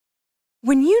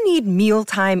When you need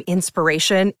mealtime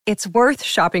inspiration, it's worth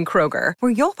shopping Kroger,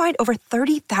 where you'll find over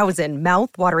 30,000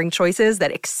 mouth-watering choices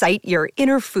that excite your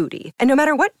inner foodie. And no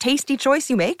matter what tasty choice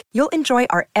you make, you'll enjoy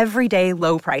our everyday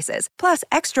low prices, plus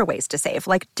extra ways to save,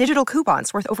 like digital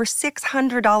coupons worth over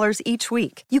 $600 each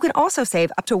week. You can also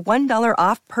save up to $1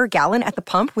 off per gallon at the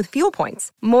pump with fuel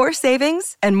points. More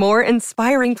savings and more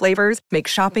inspiring flavors make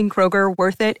shopping Kroger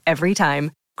worth it every time.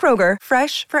 Kroger,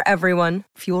 fresh for everyone.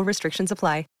 Fuel restrictions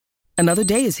apply. Another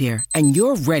day is here, and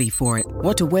you're ready for it.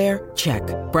 What to wear? Check.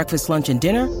 Breakfast, lunch, and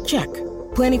dinner? Check.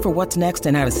 Planning for what's next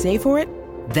and how to save for it?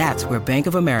 That's where Bank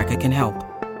of America can help.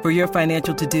 For your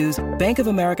financial to-dos, Bank of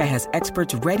America has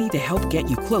experts ready to help get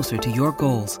you closer to your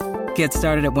goals. Get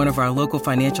started at one of our local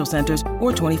financial centers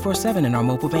or 24/7 in our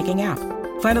mobile banking app.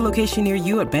 Find a location near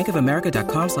you at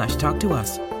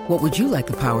bankofamerica.com/talktous. What would you like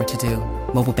the power to do?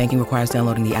 Mobile banking requires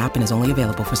downloading the app and is only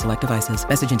available for select devices.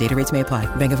 Message and data rates may apply.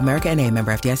 Bank of America N.A.,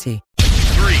 member FDIC.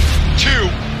 3, 2,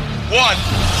 1.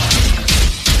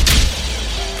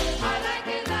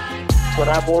 When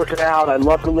I'm working out, I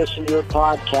love to listen to your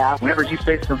podcast. Whenever you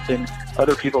say something,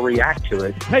 other people react to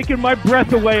it. Taking my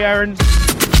breath away, Aaron.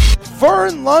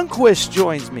 Vern Lundquist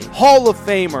joins me. Hall of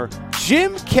Famer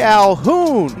Jim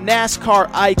Calhoun, NASCAR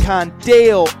icon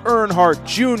Dale Earnhardt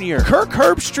Jr. Kirk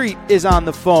Herbstreit is on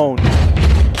the phone.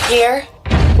 Here.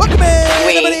 Welcome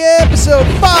in to episode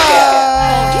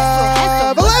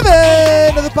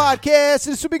 511 of the podcast.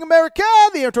 It's Sweeping America,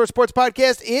 the Air Tour Sports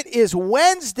Podcast. It is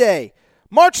Wednesday,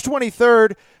 March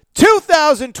 23rd,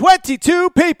 2022.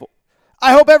 People,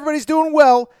 I hope everybody's doing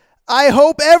well. I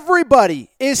hope everybody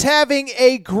is having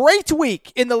a great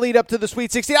week in the lead up to the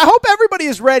Sweet 16. I hope everybody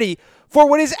is ready for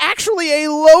what is actually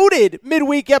a loaded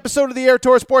midweek episode of the Air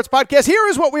Tour Sports Podcast. Here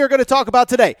is what we are going to talk about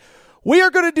today. We are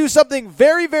going to do something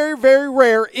very, very, very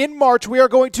rare in March. We are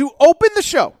going to open the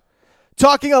show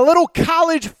talking a little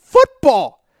college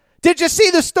football. Did you see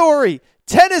the story?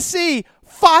 Tennessee,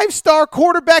 5-star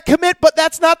quarterback commit, but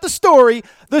that's not the story.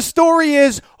 The story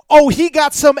is, oh, he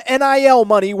got some NIL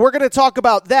money. We're going to talk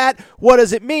about that. What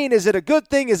does it mean? Is it a good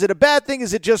thing? Is it a bad thing?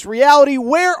 Is it just reality?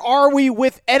 Where are we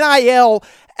with NIL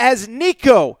as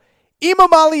Nico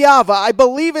Imamaliava, I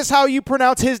believe is how you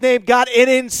pronounce his name, got an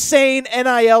insane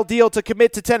NIL deal to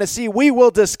commit to Tennessee? We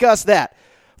will discuss that.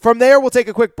 From there, we'll take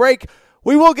a quick break.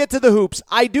 We will get to the hoops.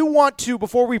 I do want to,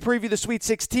 before we preview the Sweet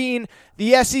 16,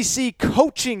 the SEC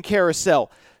coaching carousel.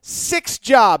 6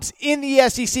 jobs in the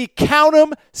SEC. Count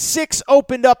them. 6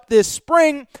 opened up this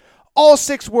spring. All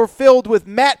 6 were filled with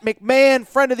Matt McMahon,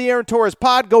 friend of the Aaron Torres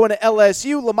pod, going to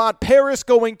LSU. Lamont Paris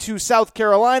going to South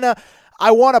Carolina.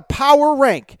 I want to power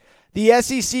rank the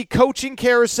SEC coaching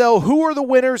carousel. Who are the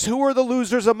winners? Who are the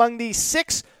losers among these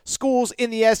 6 schools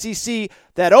in the SEC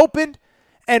that opened?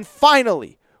 And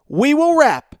finally, we will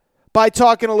wrap by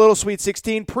talking a little Sweet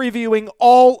 16, previewing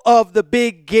all of the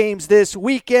big games this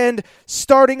weekend,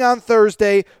 starting on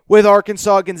Thursday with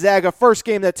Arkansas Gonzaga, first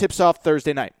game that tips off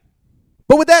Thursday night.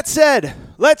 But with that said,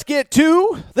 let's get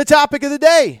to the topic of the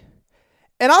day.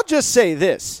 And I'll just say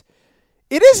this.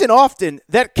 It isn't often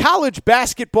that college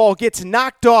basketball gets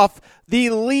knocked off the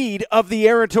lead of the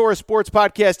Aaron Torres Sports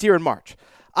Podcast here in March.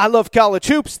 I love college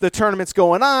hoops. The tournament's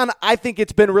going on. I think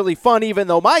it's been really fun, even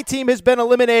though my team has been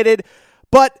eliminated.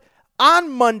 But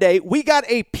on Monday, we got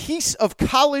a piece of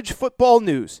college football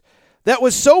news that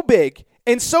was so big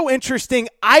and so interesting,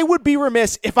 I would be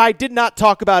remiss if I did not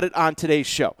talk about it on today's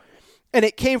show. And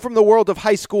it came from the world of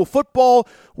high school football,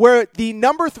 where the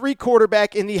number 3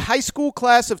 quarterback in the high school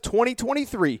class of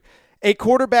 2023, a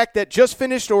quarterback that just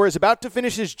finished or is about to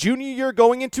finish his junior year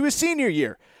going into his senior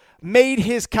year, made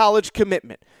his college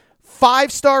commitment.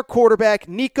 5-star quarterback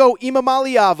Nico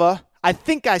Imamaliava, I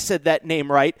think I said that name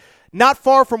right, not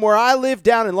far from where I live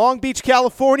down in Long Beach,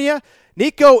 California.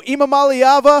 Nico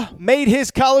Imamaliava made his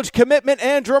college commitment,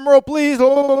 and drumroll please.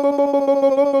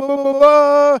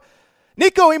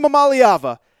 Nico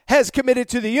Imamaliava has committed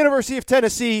to the University of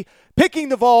Tennessee, picking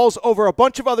the Vols over a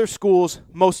bunch of other schools,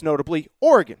 most notably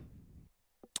Oregon.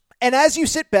 And as you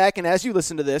sit back and as you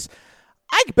listen to this,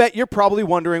 I bet you're probably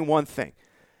wondering one thing.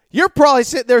 You're probably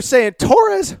sitting there saying,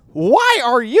 Torres, why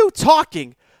are you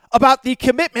talking about the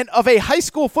commitment of a high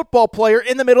school football player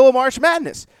in the middle of March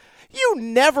Madness? You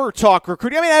never talk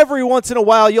recruiting. I mean, every once in a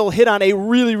while you'll hit on a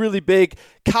really, really big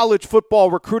college football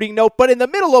recruiting note. But in the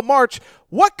middle of March,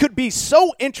 what could be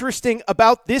so interesting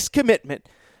about this commitment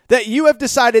that you have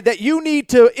decided that you need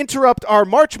to interrupt our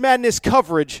March Madness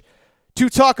coverage to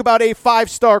talk about a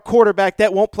 5-star quarterback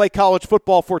that won't play college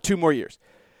football for 2 more years?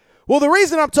 Well, the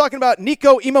reason I'm talking about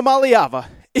Nico Imamaliava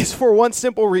is for one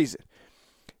simple reason.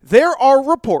 There are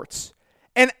reports,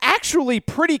 and actually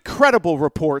pretty credible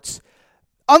reports,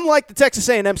 unlike the Texas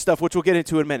A&M stuff, which we'll get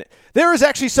into in a minute, there is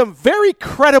actually some very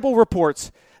credible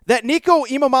reports that Nico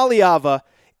Imamaliava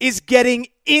is getting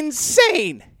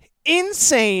insane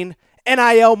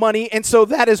NIL money, and so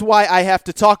that is why I have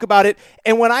to talk about it.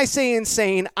 And when I say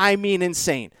insane, I mean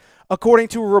insane. According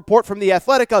to a report from The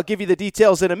Athletic, I'll give you the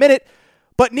details in a minute,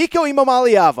 but Nico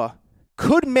Imamaliava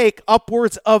could make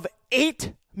upwards of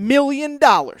 $8 million,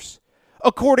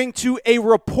 according to a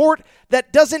report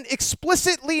that doesn't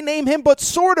explicitly name him, but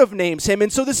sort of names him.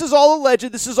 And so this is all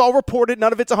alleged, this is all reported,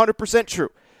 none of it's 100% true.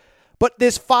 But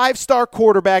this 5-star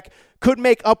quarterback could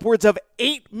make upwards of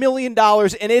 $8 million,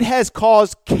 and it has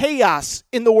caused chaos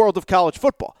in the world of college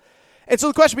football. And so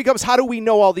the question becomes, how do we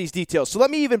know all these details? So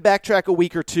let me even backtrack a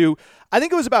week or two. I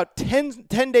think it was about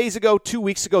 10 days ago, 2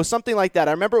 weeks ago, something like that.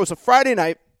 I remember it was a Friday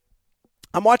night.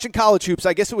 I'm watching college hoops.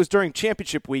 I guess it was during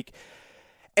championship week.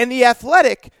 And The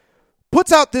Athletic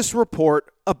puts out this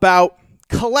report about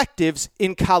collectives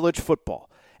in college football.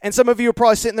 And some of you are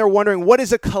probably sitting there wondering, what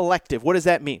is a collective? What does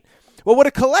that mean? Well, what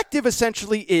a collective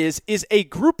essentially is a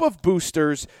group of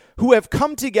boosters who have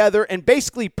come together and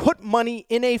basically put money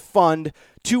in a fund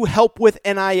to help with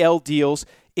NIL deals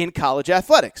in college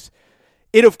athletics.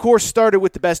 It, of course, started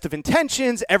with the best of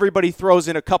intentions. Everybody throws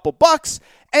in a couple bucks.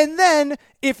 And then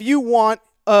if you want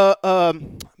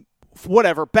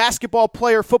basketball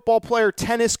player, football player,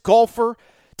 tennis, golfer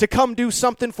to come do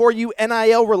something for you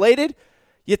NIL related,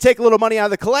 you take a little money out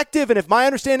of the collective, and if my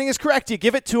understanding is correct, you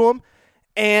give it to them,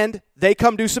 and they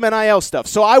come do some NIL stuff.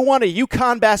 So I want a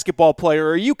UConn basketball player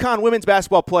or a UConn women's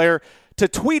basketball player to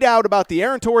tweet out about the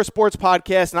Aaron Torres Sports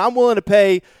Podcast, and I'm willing to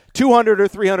pay $200 or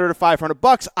 $300 or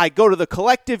 $500. I go to the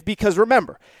collective because,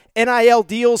 remember, NIL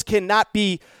deals cannot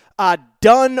be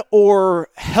done or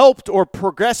helped or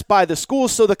progressed by the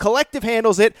schools, so the collective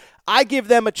handles it. I give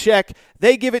them a check,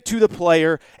 they give it to the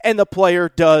player, and the player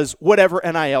does whatever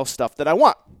NIL stuff that I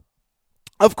want.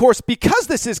 Of course, because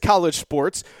this is college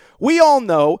sports, we all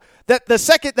know that the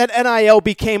second that NIL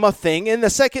became a thing and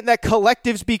the second that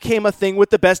collectives became a thing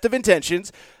with the best of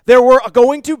intentions, there were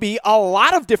going to be a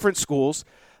lot of different schools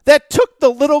that took the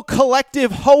little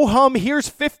collective ho-hum, here's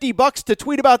 $50 to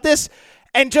tweet about this,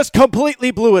 and just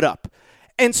completely blew it up.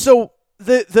 And so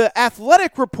the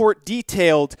Athletic report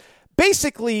detailed,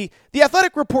 basically, the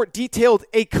Athletic report detailed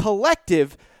a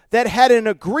collective that had an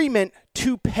agreement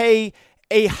to pay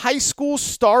a high school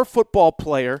star football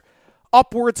player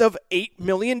upwards of $8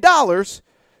 million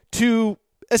to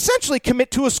essentially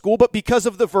commit to a school, but because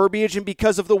of the verbiage and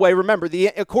because of the way, remember,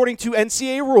 according to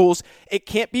NCAA rules, it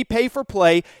can't be pay for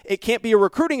play, it can't be a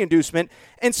recruiting inducement,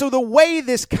 and so the way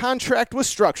this contract was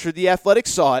structured, the Athletic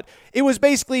saw it, it was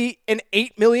basically an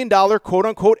 $8 million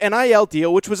quote-unquote NIL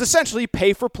deal, which was essentially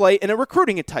pay for play and a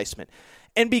recruiting enticement.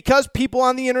 And because people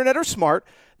on the internet are smart,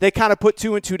 they kind of put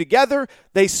two and two together.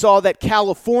 They saw that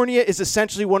California is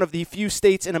essentially one of the few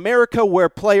states in America where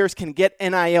players can get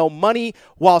NIL money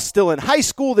while still in high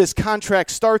school. This contract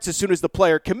starts as soon as the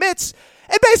player commits.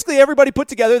 And basically everybody put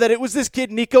together that it was this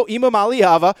kid, Nico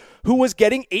Imamaliava, who was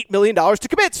getting $8 million to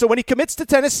commit. So when he commits to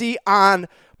Tennessee on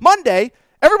Monday,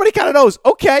 everybody kind of knows,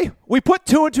 okay, we put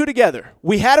two and two together.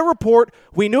 We had a report.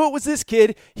 We knew it was this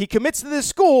kid. He commits to this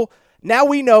school. Now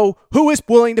we know who is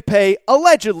willing to pay,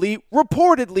 allegedly,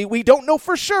 reportedly, we don't know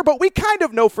for sure, but we kind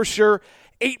of know for sure,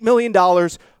 $8 million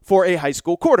for a high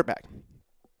school quarterback.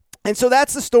 And so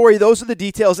that's the story. Those are the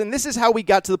details. And this is how we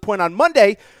got to the point on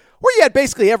Monday where you had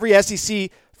basically every SEC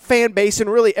fan base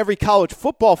and really every college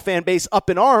football fan base up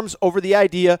in arms over the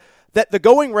idea that the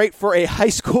going rate for a high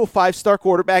school 5-star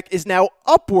quarterback is now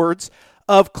upwards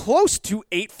of close to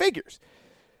 8 figures.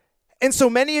 And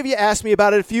so many of you asked me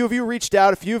about it. A few of you reached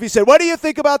out. A few of you said, what do you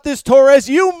think about this, Torres?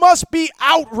 You must be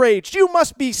outraged. You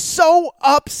must be so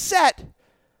upset.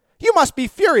 You must be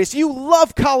furious. You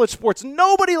love college sports.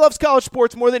 Nobody loves college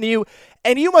sports more than you.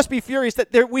 And you must be furious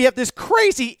that we have this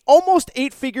crazy, almost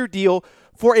 8-figure deal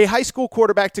for a high school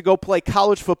quarterback to go play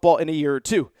college football in a year or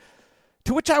two.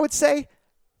 To which I would say,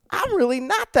 I'm really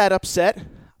not that upset.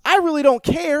 I really don't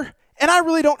care. And I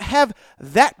really don't have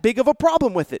that big of a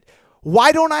problem with it.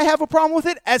 Why don't I have a problem with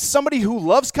it as somebody who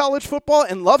loves college football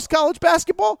and loves college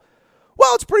basketball?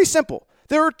 Well, it's pretty simple.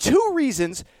 There are 2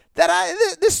 reasons that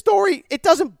this story, it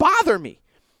doesn't bother me.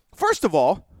 First of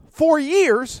all, for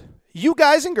years, you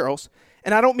guys and girls,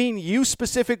 and I don't mean you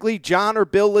specifically, John or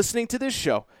Bill listening to this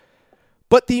show,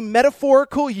 but the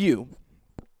metaphorical you,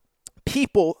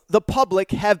 people, the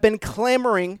public, have been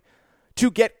clamoring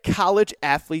to get college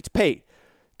athletes paid,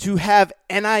 to have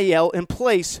NIL in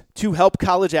place to help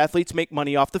college athletes make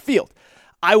money off the field.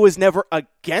 I was never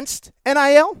against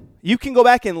NIL. You can go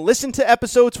back and listen to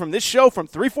episodes from this show from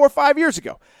 3, 4, 5 years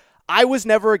ago. I was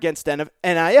never against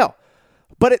NIL.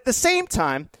 But at the same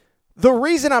time, the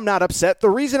reason I'm not upset, the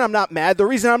reason I'm not mad, the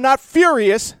reason I'm not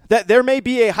furious that there may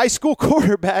be a high school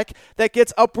quarterback that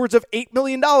gets upwards of $8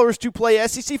 million to play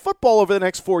SEC football over the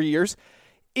next 4 years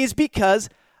is because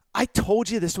I told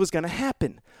you this was going to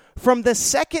happen. From the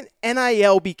second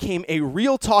NIL became a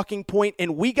real talking point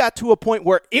and we got to a point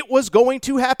where it was going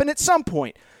to happen at some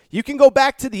point. You can go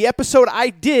back to the episode I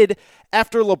did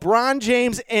after LeBron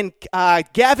James and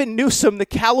Gavin Newsom, the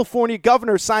California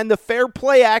governor, signed the Fair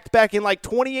Play Act back in like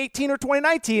 2018 or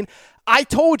 2019. I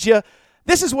told you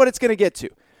this is what it's going to get to.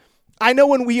 I know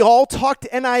when we all talked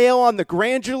NIL on the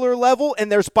granular level, and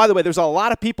by the way, there's a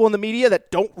lot of people in the media that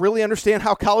don't really understand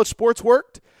how college sports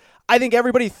worked. I think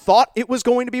everybody thought it was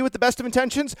going to be with the best of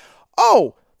intentions.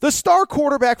 Oh, the star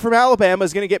quarterback from Alabama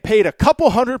is going to get paid a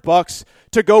couple $100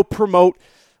 to go promote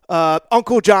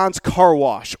Uncle John's Car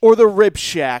Wash or the Rib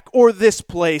Shack or this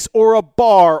place or a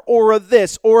bar or a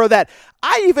this or a that.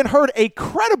 I even heard a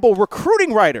credible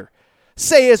recruiting writer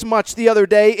say as much the other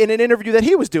day in an interview that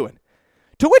he was doing.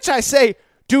 To which I say,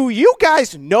 do you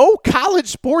guys know college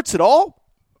sports at all?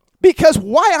 Because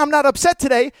why I'm not upset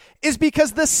today is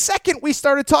because the second we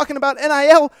started talking about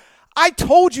NIL, I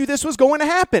told you this was going to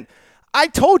happen. I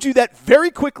told you that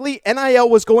very quickly NIL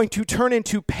was going to turn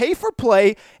into pay for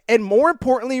play and, more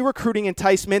importantly, recruiting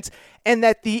enticements, and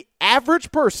that the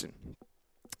average person,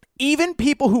 even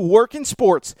people who work in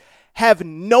sports, have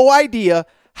no idea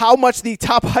how much the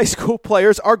top high school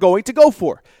players are going to go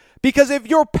for. Because if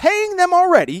you're paying them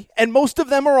already, and most of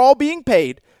them are all being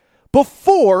paid,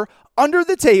 before, under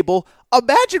the table,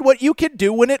 imagine what you can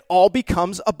do when it all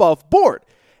becomes above board.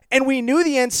 And we knew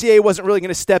the NCAA wasn't really going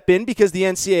to step in because the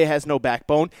NCAA has no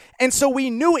backbone. And so we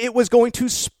knew it was going to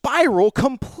spiral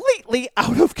completely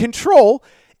out of control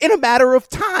in a matter of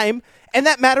time. And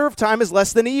that matter of time is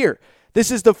less than a year.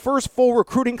 This is the first full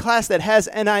recruiting class that has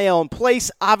NIL in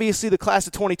place. Obviously, the class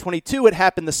of 2022, it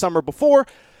happened the summer before.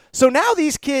 So now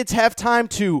these kids have time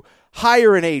to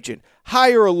hire an agent,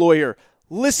 hire a lawyer,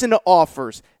 listen to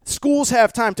offers. Schools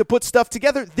have time to put stuff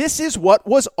together. This is what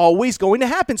was always going to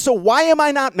happen. So why am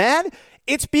I not mad?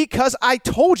 It's because I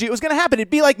told you it was going to happen. It'd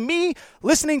be like me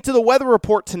listening to the weather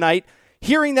report tonight,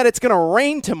 hearing that it's going to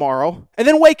rain tomorrow, and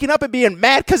then waking up and being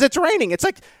mad because it's raining. It's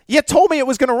like, you told me it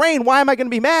was going to rain. Why am I going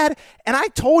to be mad? And I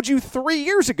told you 3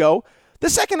 years ago, the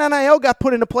second NIL got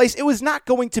put into place, it was not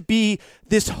going to be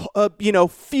this,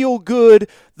 feel good.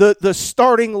 The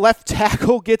starting left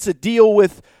tackle gets a deal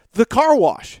with the car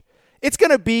wash. It's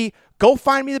going to be go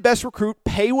find me the best recruit,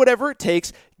 pay whatever it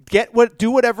takes,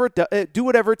 do whatever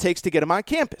it takes to get him on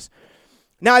campus.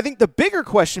 Now, I think the bigger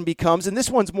question becomes, and this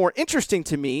one's more interesting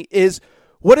to me, is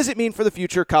what does it mean for the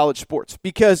future of college sports?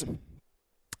 Because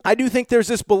I do think there's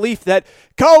this belief that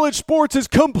college sports is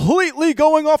completely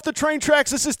going off the train tracks.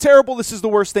 This is terrible. This is the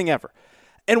worst thing ever.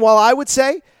 And while I would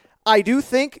say, I do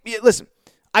think, listen,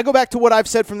 I go back to what I've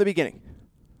said from the beginning.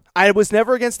 I was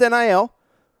never against NIL.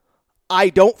 I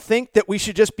don't think that we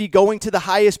should just be going to the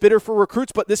highest bidder for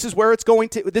recruits, but this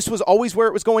was always where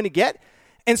it was going to get.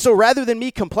 And so rather than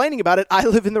me complaining about it, I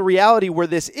live in the reality where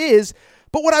this is.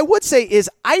 But what I would say is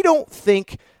I don't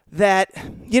think that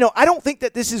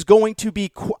this is going to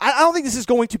be, I don't think this is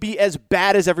going to be as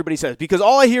bad as everybody says, because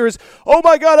all I hear is, oh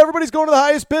my God, everybody's going to the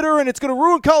highest bidder and it's going to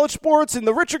ruin college sports and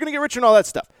the rich are going to get richer and all that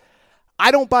stuff.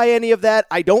 I don't buy any of that.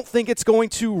 I don't think it's going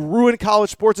to ruin college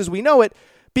sports as we know it,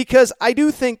 because I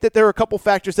do think that there are a couple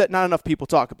factors that not enough people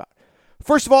talk about.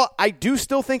 First of all, I do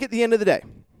still think at the end of the day,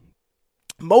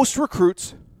 most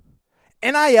recruits,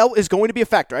 NIL is going to be a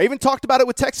factor. I even talked about it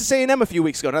with Texas A&M a few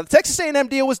weeks ago. Now, the Texas A&M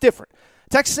deal was different.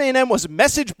 Texas A&M was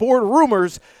message board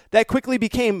rumors that quickly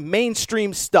became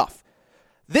mainstream stuff.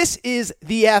 This is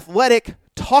The Athletic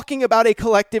talking about a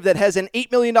collective that has an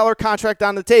 $8 million contract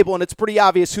on the table, and it's pretty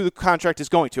obvious who the contract is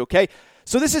going to, okay?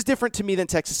 So this is different to me than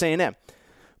Texas A&M.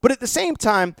 But at the same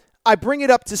time, I bring it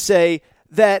up to say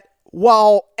that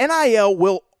while NIL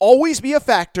will always be a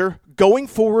factor going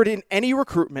forward in any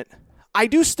recruitment, I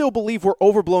do still believe we're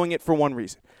overblowing it for one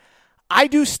reason. I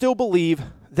do still believe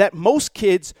that most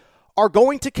kids are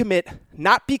going to commit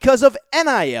not because of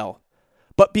NIL,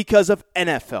 but because of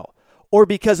NFL or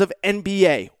because of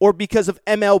NBA or because of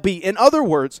MLB. In other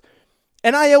words,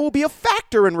 NIL will be a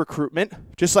factor in recruitment,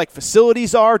 just like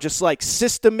facilities are, just like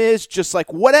system is, just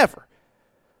like whatever.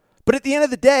 But at the end of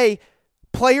the day,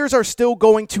 players are still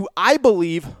going to, I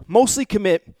believe, mostly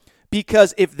commit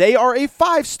because if they are a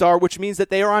 5-star, which means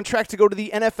that they are on track to go to the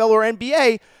NFL or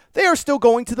NBA, they are still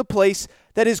going to the place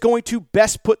that is going to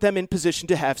best put them in position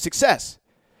to have success.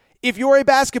 If you're a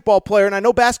basketball player, and I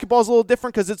know basketball is a little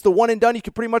different because it's the one and done, you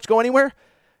can pretty much go anywhere,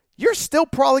 you're still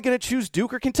probably going to choose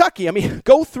Duke or Kentucky. I mean,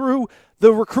 go through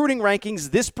the recruiting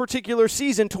rankings this particular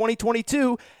season,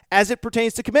 2022, as it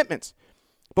pertains to commitments.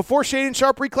 Before Shaedon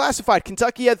Sharpe reclassified,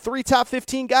 Kentucky had 3 top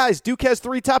 15 guys. Duke has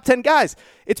 3 top 10 guys.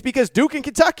 It's because Duke and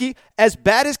Kentucky, as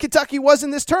bad as Kentucky was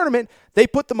in this tournament, they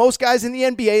put the most guys in the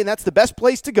NBA, and that's the best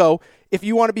place to go if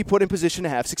you want to be put in position to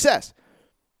have success.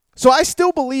 So I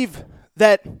still believe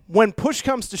that when push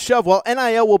comes to shove, while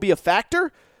NIL will be a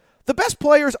factor, the best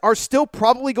players are still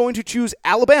probably going to choose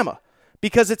Alabama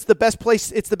because it's the best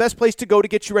place. It's the best place to go to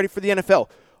get you ready for the NFL.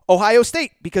 Ohio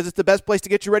State because it's the best place to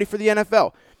get you ready for the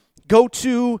NFL. Go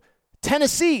to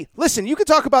Tennessee. Listen, you could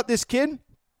talk about this kid,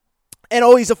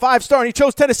 and he's a 5-star, and he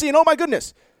chose Tennessee, and oh my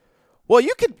goodness. Well,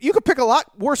 you could pick a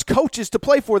lot worse coaches to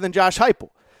play for than Josh Heupel.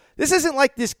 This isn't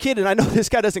like this kid, and I know this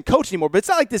guy doesn't coach anymore, but it's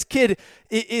not like this kid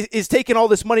is taking all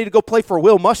this money to go play for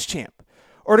Will Muschamp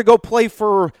or to go play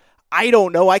for, I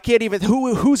don't know, I can't even,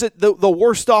 who's the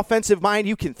worst offensive mind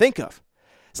you can think of.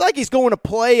 It's like he's going to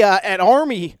play at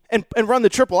Army and run the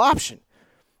triple option.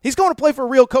 He's going to play for a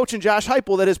real coach in Josh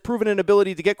Heupel that has proven an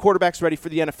ability to get quarterbacks ready for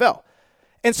the NFL.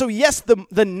 And so, yes,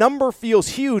 the number feels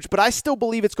huge, but I still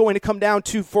believe it's going to come down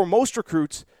to, for most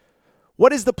recruits,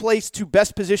 what is the place to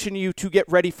best position you to get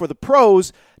ready for the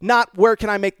pros, not where can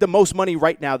I make the most money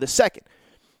right now this second.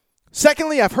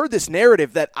 Secondly, I've heard this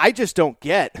narrative that I just don't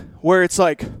get, where it's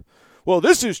like, well,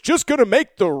 this is just going to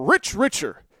make the rich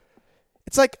richer.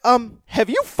 It's like, have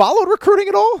you followed recruiting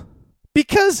at all?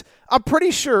 Because I'm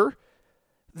pretty sure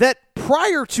that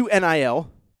prior to NIL,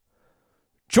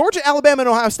 Georgia, Alabama, and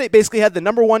Ohio State basically had the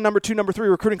number 1, number 2, number 3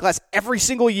 recruiting class every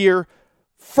single year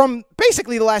from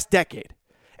basically the last decade.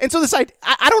 And so this,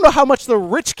 I don't know how much the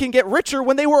rich can get richer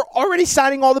when they were already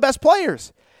signing all the best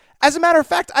players. As a matter of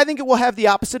fact, I think it will have the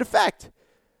opposite effect.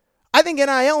 I think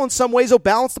NIL in some ways will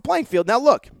balance the playing field. Now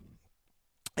look,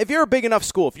 if you're a big enough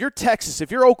school, if you're Texas, if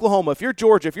you're Oklahoma, if you're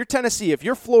Georgia, if you're Tennessee, if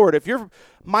you're Florida, if you're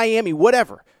Miami,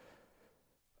 whatever,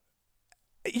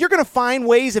 you're going to find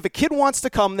ways. If a kid wants to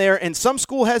come there and some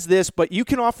school has this, but you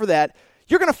can offer that,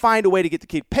 you're going to find a way to get the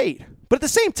kid paid. But at the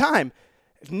same time,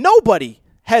 nobody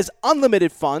has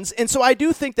unlimited funds, and so I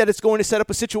do think that it's going to set up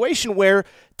a situation where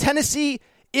Tennessee,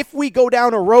 if we go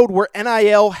down a road where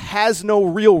NIL has no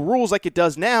real rules like it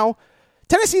does now,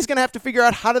 Tennessee's going to have to figure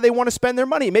out how do they want to spend their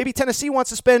money. Maybe Tennessee wants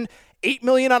to spend $8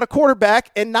 million on a quarterback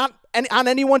and not on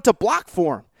anyone to block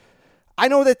for him. I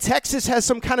know that Texas has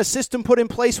some kind of system put in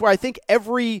place where I think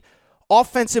every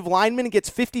offensive lineman gets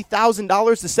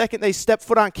 $50,000 the second they step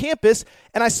foot on campus,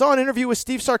 and I saw an interview with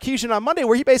Steve Sarkisian on Monday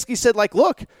where he basically said, like,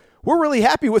 look, we're really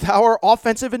happy with how our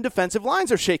offensive and defensive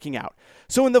lines are shaking out.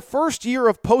 So in the first year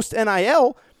of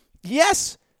post-NIL,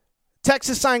 yes,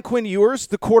 Texas signed Quinn Ewers,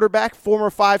 the quarterback,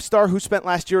 former 5-star who spent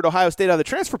last year at Ohio State out of the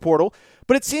transfer portal,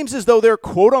 but it seems as though their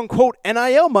quote-unquote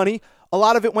NIL money, a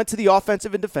lot of it went to the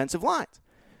offensive and defensive lines.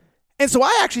 And so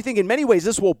I actually think in many ways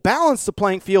this will balance the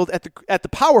playing field at the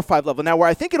Power 5 level. Now, where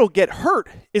I think it'll get hurt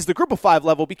is the Group of 5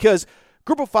 level, because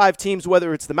Group of 5 teams,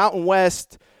 whether it's the Mountain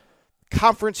West,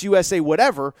 Conference USA,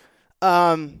 whatever,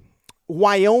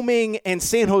 Wyoming and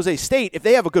San Jose State, if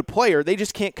they have a good player, they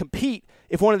just can't compete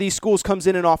if one of these schools comes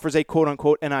in and offers a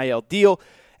quote-unquote NIL deal.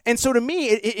 And so to me,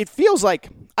 it feels like,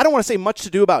 I don't want to say much to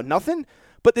do about nothing,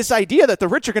 but this idea that the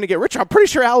rich are going to get richer, I'm pretty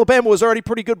sure Alabama was already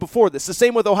pretty good before this. The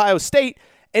same with Ohio State,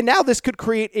 and now this could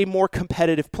create a more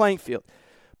competitive playing field.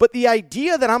 But the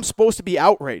idea that I'm supposed to be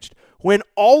outraged when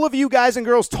all of you guys and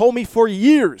girls told me for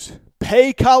years,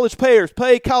 pay college players,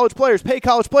 pay college players, pay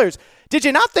college players. Did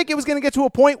you not think it was going to get to a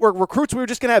point where recruits we were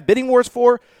just going to have bidding wars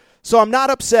for? So I'm not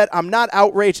upset. I'm not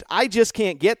outraged. I just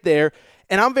can't get there.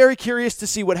 And I'm very curious to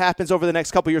see what happens over the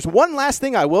next couple of years. One last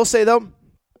thing I will say, though,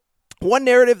 one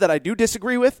narrative that I do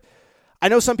disagree with. I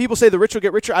know some people say the rich will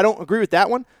get richer. I don't agree with that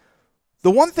one.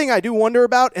 The one thing I do wonder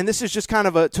about, and this is just kind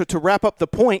of to wrap up the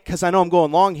point because I know I'm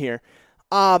going long here,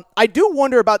 I do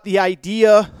wonder about the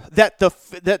idea that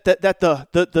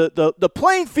the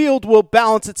playing field will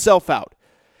balance itself out.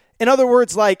 In other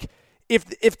words, like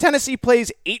if Tennessee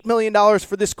pays $8 million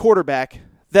for this quarterback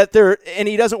and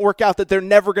he doesn't work out, that they're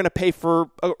never going to pay for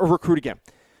a recruit again.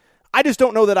 I just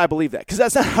don't know that I believe that, because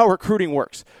that's not how recruiting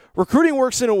works. Recruiting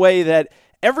works in a way that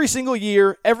every single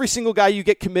year, every single guy you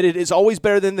get committed is always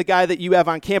better than the guy that you have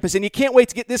on campus, and you can't wait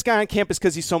to get this guy on campus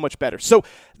because he's so much better. So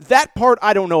that part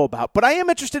I don't know about, but I am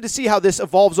interested to see how this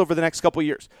evolves over the next couple of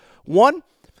years. One,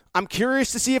 I'm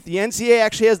curious to see if the NCAA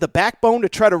actually has the backbone to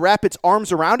try to wrap its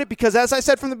arms around it, because as I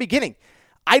said from the beginning,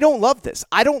 I don't love this.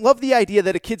 I don't love the idea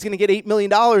that a kid's going to get $8 million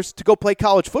to go play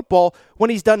college football when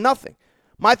he's done nothing.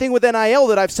 My thing with NIL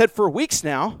that I've said for weeks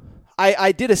now,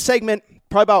 I did a segment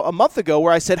probably about a month ago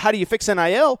where I said, how do you fix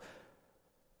NIL?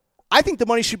 I think the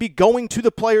money should be going to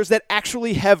the players that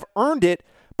actually have earned it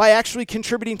by actually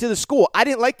contributing to the school. I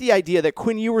didn't like the idea that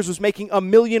Quinn Ewers was making $1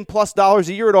 million+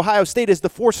 a year at Ohio State as the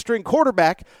fourth-string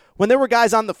quarterback when there were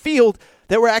guys on the field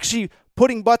that were actually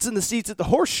putting butts in the seats at the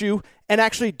Horseshoe and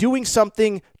actually doing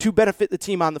something to benefit the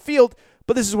team on the field.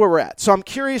 But this is where we're at. So I'm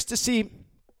curious to see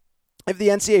if the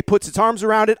NCAA puts its arms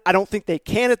around it. I don't think they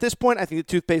can at this point. I think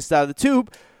the toothpaste is out of the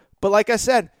tube. But like I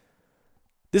said,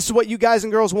 this is what you guys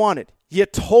and girls wanted. You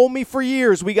told me for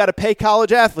years we got to pay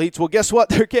college athletes. Well, guess what?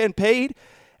 They're getting paid.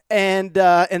 And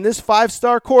this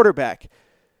 5-star quarterback,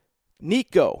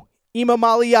 Nico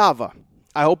Imamaliava,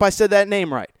 I hope I said that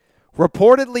name right,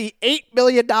 reportedly $8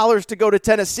 million to go to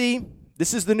Tennessee.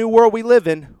 This is the new world we live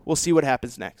in. We'll see what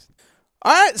happens next.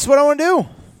 All right, that's what I want to do.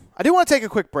 I do want to take a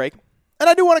quick break, and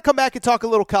I do want to come back and talk a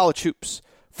little college hoops.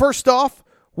 First off,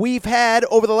 we've had,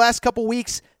 over the last couple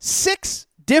weeks, 6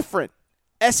 different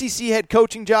SEC head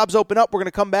coaching jobs open up. We're going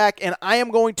to come back, and I am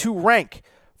going to rank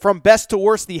from best to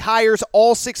worst the hires.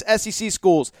 All 6 SEC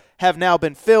schools have now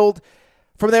been filled.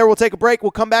 From there, we'll take a break. We'll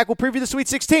come back. We'll preview the Sweet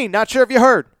 16. Not sure if you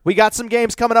heard. We got some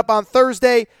games coming up on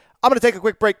Thursday. I'm going to take a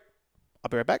quick break. I'll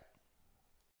be right back.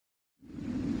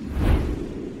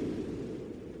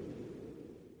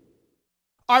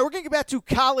 All right, we're going to get back to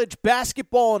college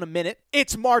basketball in a minute.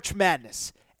 It's March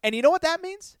Madness. And you know what that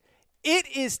means? It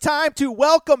is time to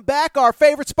welcome back our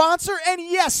favorite sponsor, and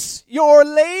yes, your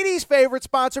ladies' favorite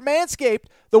sponsor, Manscaped,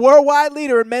 the worldwide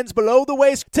leader in men's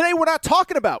below-the-waist. Today, we're not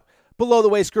talking about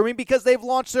below-the-waist grooming because they've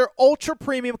launched their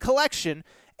ultra-premium collection,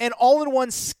 an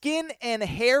all-in-one skin and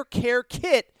hair care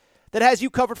kit that has you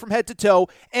covered from head to toe.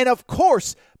 And, of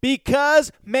course,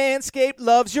 because Manscaped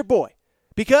loves your boy,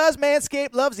 because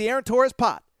Manscaped loves the Aaron Torres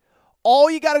pod, all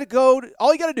you got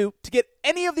to do to get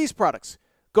any of these products,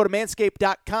 go to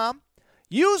manscaped.com.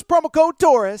 Use promo code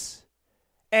Torres,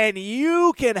 and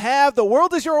you can have the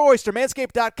world is your oyster.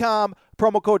 Manscaped.com,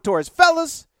 promo code Torres.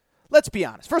 Fellas, let's be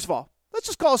honest. First of all, let's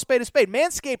just call a spade a spade.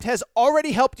 Manscaped has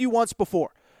already helped you once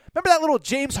before. Remember that little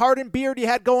James Harden beard you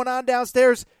had going on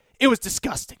downstairs? It was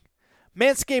disgusting.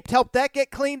 Manscaped helped that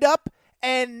get cleaned up,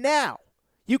 and now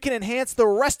you can enhance the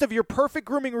rest of your perfect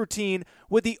grooming routine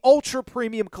with the Ultra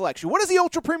Premium Collection. What is the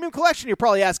Ultra Premium Collection? You're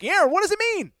probably asking, Aaron, what does it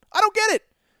mean? I don't get it.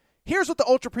 Here's what the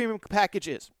Ultra Premium package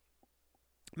is.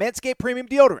 Manscaped Premium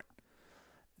Deodorant.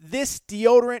 This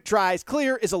deodorant dries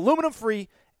clear, is aluminum-free,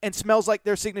 and smells like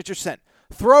their signature scent.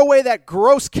 Throw away that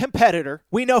gross competitor.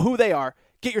 We know who they are.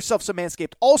 Get yourself some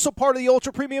Manscaped. Also part of the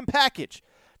Ultra Premium package,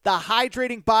 the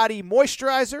Hydrating Body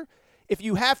Moisturizer. If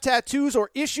you have tattoos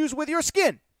or issues with your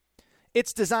skin,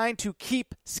 it's designed to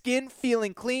keep skin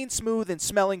feeling clean, smooth, and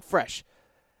smelling fresh.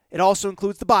 It also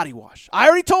includes the body wash. I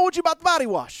already told you about the body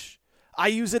wash. I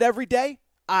use it every day.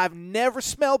 I've never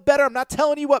smelled better. I'm not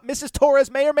telling you what Mrs. Torres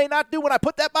may or may not do when I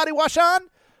put that body wash on,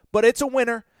 but it's a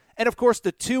winner. And, of course,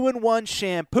 the 2-in-1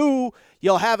 shampoo.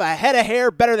 You'll have a head of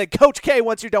hair better than Coach K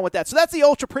once you're done with that. So that's the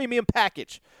Ultra Premium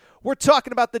package. We're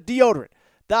talking about the deodorant,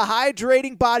 the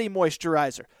Hydrating Body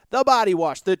Moisturizer, the body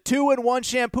wash, the 2-in-1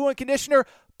 shampoo and conditioner.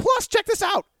 Plus, check this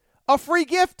out, a free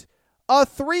gift, a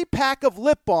 3-pack of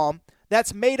lip balm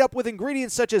that's made up with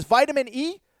ingredients such as vitamin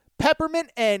E, peppermint,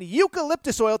 and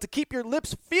eucalyptus oil to keep your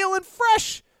lips feeling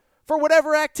fresh for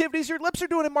whatever activities your lips are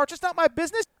doing in March. It's not my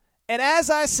business. And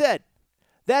as I said,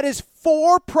 that is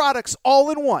 4 products all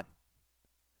in one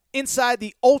inside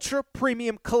the Ultra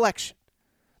Premium Collection.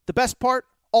 The best part,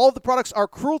 all of the products are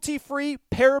cruelty-free,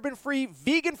 paraben-free,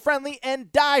 vegan-friendly,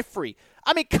 and dye-free.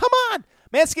 I mean, come on.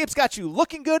 Manscaped's got you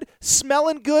looking good,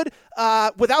 smelling good,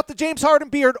 without the James Harden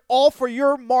beard, all for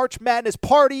your March Madness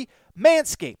party.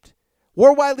 Manscaped,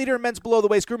 worldwide leader in men's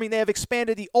below-the-waist grooming. They have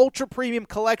expanded the Ultra Premium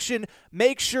Collection.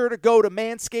 Make sure to go to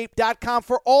manscaped.com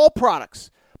for all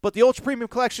products. But the Ultra Premium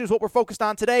Collection is what we're focused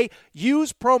on today.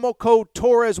 Use promo code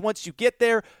Torres once you get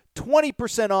there.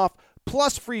 20% off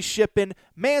plus free shipping.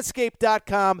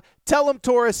 Manscaped.com. Tell them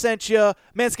Torres sent you.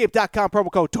 Manscaped.com,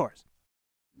 promo code Torres.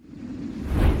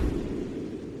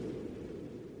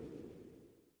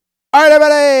 All right,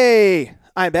 everybody.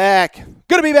 I'm back.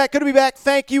 Good to be back.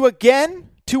 Thank you again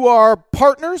to our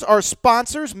partners, our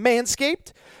sponsors,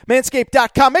 Manscaped.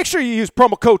 Manscaped.com. Make sure you use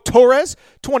promo code Torres,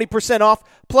 20% off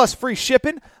plus free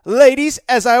shipping. Ladies,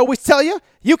 as I always tell you,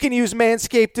 you can use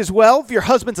Manscaped as well. If your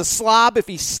husband's a slob, if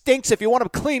he stinks, if you want him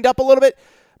cleaned up a little bit,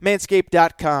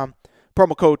 Manscaped.com,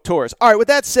 promo code Torres. All right, with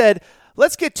that said,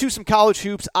 let's get to some college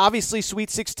hoops. Obviously, Sweet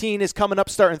 16 is coming up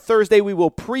starting Thursday. We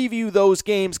will preview those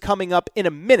games coming up in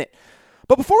a minute.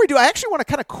 But before we do, I actually want to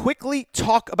kind of quickly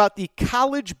talk about the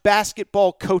college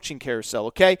basketball coaching carousel,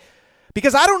 okay?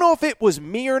 Because I don't know if it was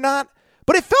me or not,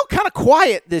 but it felt kind of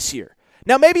quiet this year.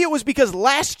 Now, maybe it was because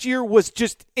last year was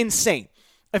just insane.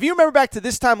 If you remember back to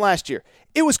this time last year,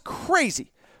 it was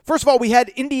crazy. First of all, we had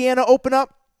Indiana open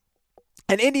up,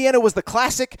 and Indiana was the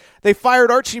classic. They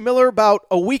fired Archie Miller about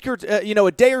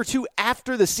a day or two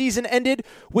after the season ended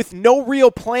with no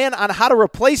real plan on how to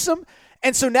replace him.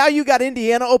 And so now you got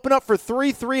Indiana open up for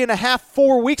 3.5,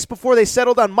 4 weeks before they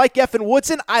settled on Mike Effin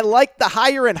Woodson. I like the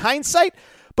hire in hindsight,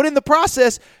 but in the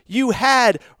process, you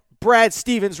had Brad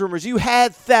Stevens rumors, you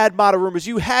had Thad Matta rumors,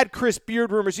 you had Chris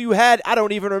Beard rumors, you had, I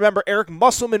don't even remember, Eric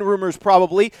Musselman rumors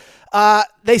probably.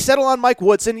 They settle on Mike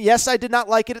Woodson. Yes, I did not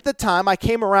like it at the time. I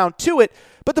came around to it,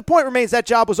 but the point remains that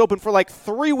job was open for like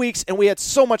 3 weeks, and we had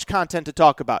so much content to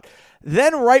talk about.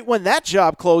 Then right when that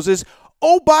job closes,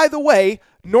 oh, by the way,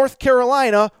 North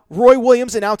Carolina, Roy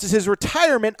Williams announces his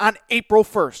retirement on April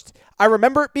 1st. I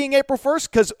remember it being April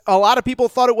 1st because a lot of people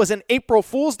thought it was an April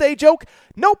Fool's Day joke.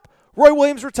 Nope. Roy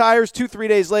Williams retires 2-3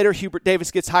 days later. Hubert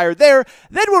Davis gets hired there.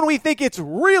 Then when we think it's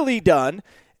really done,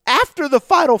 after the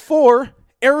Final Four,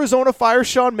 Arizona fires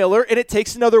Sean Miller, and it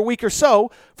takes another week or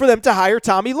so for them to hire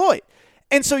Tommy Lloyd.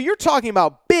 And so you're talking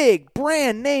about big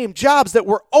brand name jobs that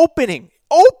were opening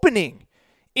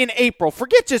in April.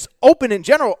 Forget just open in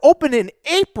general, open in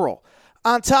April.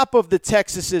 On top of the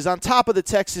Texases, on top of the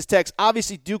Texas Techs.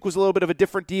 Obviously, Duke was a little bit of a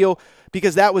different deal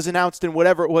because that was announced in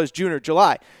whatever it was, June or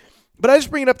July. But I just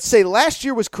bring it up to say last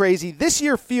year was crazy. This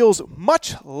year feels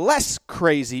much less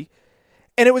crazy.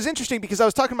 And it was interesting because I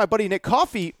was talking to my buddy Nick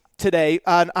Coffey today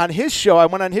on his show. I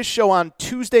went on his show on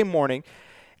Tuesday morning.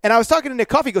 And I was talking to Nick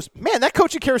Coffey. He goes, man, that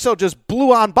coaching carousel just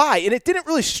blew on by. And it didn't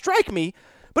really strike me.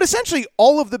 But essentially,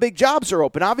 all of the big jobs are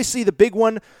open. Obviously, the big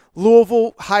one,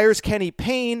 Louisville hires Kenny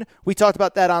Payne. We talked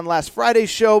about that on last Friday's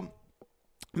show.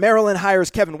 Maryland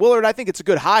hires Kevin Willard. I think it's a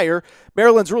good hire.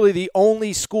 Maryland's really the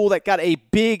only school that got a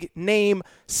big name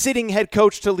sitting head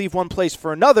coach to leave one place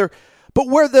for another. But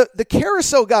where the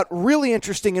carousel got really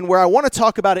interesting and where I want to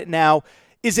talk about it now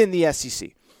is in the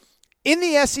SEC. In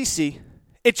the SEC,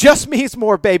 it just means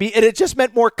more, baby, and it just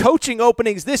meant more coaching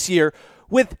openings this year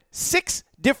with 6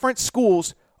 different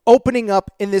schools opening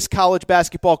up in this college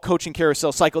basketball coaching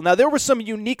carousel cycle. Now, there were some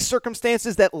unique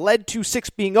circumstances that led to 6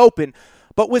 being open,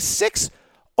 but with 6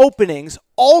 openings,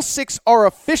 all 6 are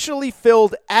officially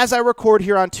filled as I record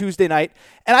here on Tuesday night,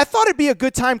 and I thought it'd be a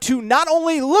good time to not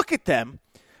only look at them,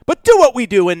 but do what we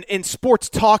do in sports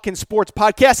talk and sports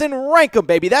podcasts and rank them,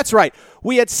 baby. That's right.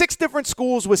 We had 6 different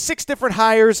schools with 6 different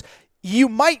hires. You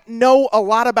might know a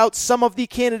lot about some of the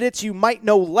candidates. You might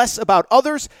know less about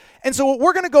others. And so what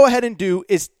we're going to go ahead and do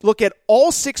is look at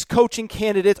all 6 coaching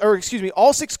candidates,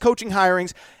 all 6 coaching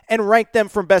hirings and rank them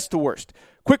from best to worst.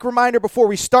 Quick reminder before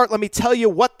we start, let me tell you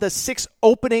what the 6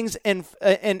 openings and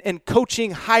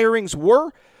coaching hirings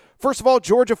were. First of all,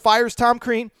 Georgia fires Tom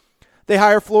Crean. They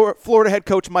hire Florida head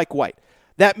coach Mike White.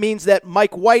 That means that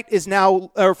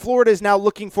Florida is now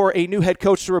looking for a new head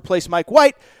coach to replace Mike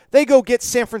White. They go get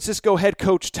San Francisco head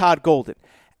coach Todd Golden.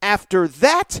 After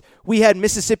that, we had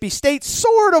Mississippi State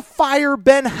sort of fire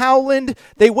Ben Howland.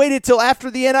 They waited till after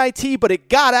the NIT, but it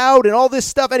got out and all this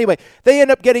stuff. Anyway, they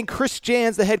end up getting Chris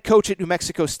Jans, the head coach at New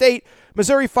Mexico State.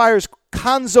 Missouri fires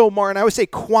Cuonzo Martin. I always say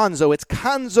Cuonzo. It's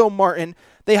Cuonzo Martin.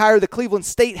 They hire the Cleveland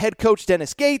State head coach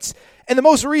Dennis Gates. And the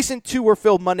most recent 2 were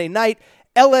filled Monday night.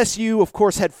 LSU, of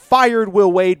course, had fired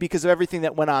Will Wade because of everything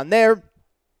that went on there.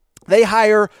 They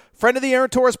hire friend of the Aaron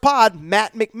Torres pod,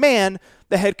 Matt McMahon,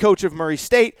 the head coach of Murray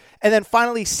State. And then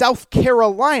finally, South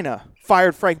Carolina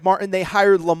fired Frank Martin. They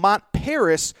hired Lamont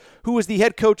Paris, who was the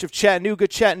head coach of Chattanooga.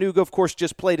 Chattanooga, of course,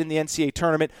 just played in the NCAA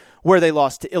tournament where they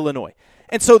lost to Illinois.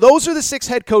 And so those are the 6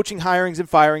 head coaching hirings and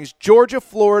firings. Georgia,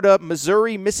 Florida,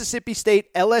 Missouri, Mississippi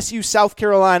State, LSU, South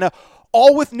Carolina,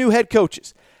 all with new head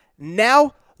coaches.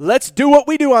 Now, let's do what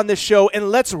we do on this show, and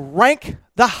let's rank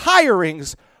the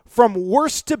hirings from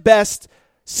worst to best,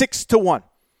 6 to 1.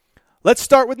 Let's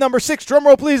start with number 6. Drum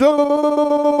roll, please.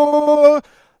 The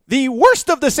worst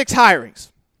of the 6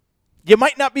 hirings. You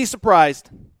might not be surprised.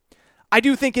 I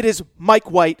do think it is Mike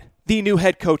White, the new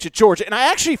head coach at Georgia. And I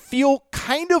actually feel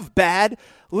kind of bad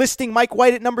listing Mike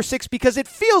White at number 6 because it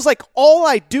feels like all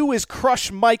I do is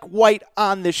crush Mike White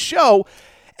on this show.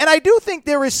 And I do think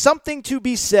there is something to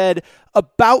be said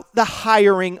about the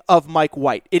hiring of Mike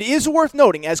White. It is worth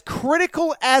noting, as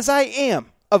critical as I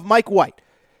am of Mike White,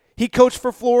 he coached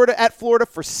for Florida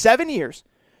for 7 years.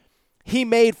 He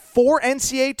made 4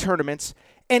 NCAA tournaments,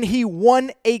 and he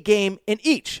won a game in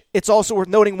each. It's also worth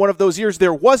noting one of those years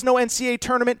there was no NCAA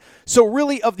tournament. So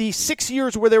really, of the 6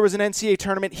 years where there was an NCAA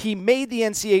tournament, he made the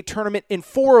NCAA tournament in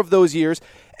 4 of those years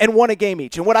and won a game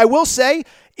each. And what I will say,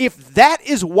 if that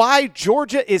is why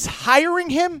Georgia is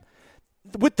hiring him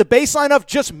with the baseline of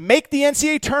just make the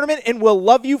NCAA tournament and we'll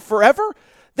love you forever,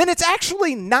 then it's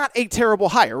actually not a terrible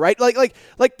hire, right? Like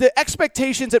the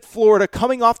expectations at Florida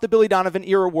coming off the Billy Donovan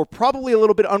era were probably a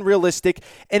little bit unrealistic.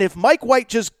 And if Mike White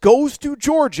just goes to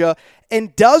Georgia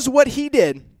and does what he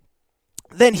did,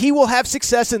 then he will have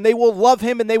success and they will love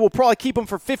him and they will probably keep him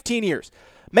for 15 years.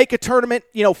 Make a tournament,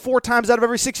 4 times out of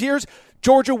every 6 years.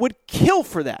 Georgia would kill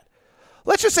for that.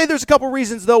 Let's just say there's a couple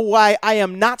reasons, though, why I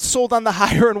am not sold on the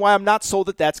hire and why I'm not sold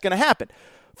that that's going to happen.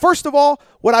 First of all,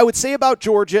 what I would say about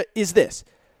Georgia is this.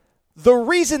 The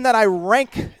reason that I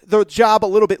rank the job a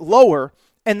little bit lower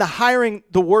and the hiring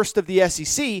the worst of the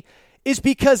SEC is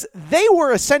because they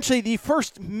were essentially the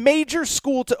first major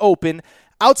school to open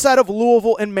outside of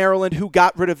Louisville and Maryland who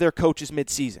got rid of their coaches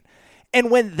midseason.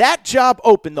 And when that job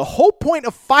opened, the whole point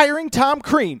of firing Tom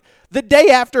Crean the day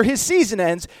after his season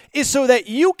ends is so that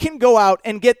you can go out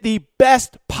and get the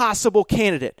best possible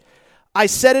candidate. I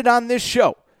said it on this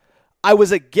show. I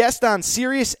was a guest on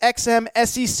Sirius XM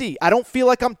SEC. I don't feel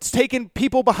like I'm taking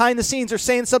people behind the scenes or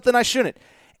saying something I shouldn't.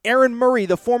 Aaron Murray,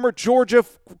 the former Georgia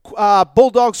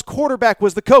Bulldogs quarterback,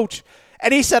 was the coach,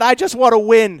 and he said, I just want to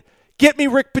win. Get me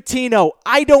Rick Pitino.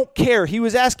 I don't care. He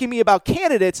was asking me about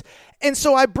candidates, and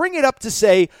so I bring it up to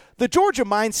say the Georgia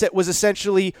mindset was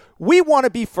essentially, we want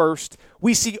to be first.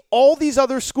 We see all these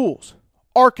other schools,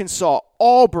 Arkansas,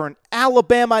 Auburn,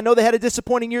 Alabama. I know they had a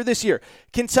disappointing year this year.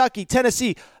 Kentucky,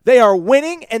 Tennessee. They are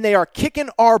winning and they are kicking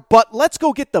our butt. Let's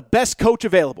go get the best coach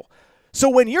available. So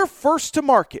when you're first to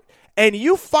market and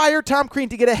you fire Tom Crean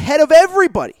to get ahead of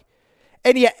everybody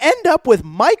and you end up with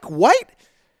Mike White,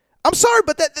 I'm sorry,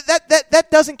 but that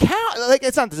doesn't count. Like,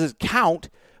 it's not that it doesn't count,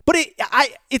 but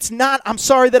it's not. I'm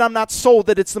sorry that I'm not sold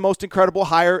that it's the most incredible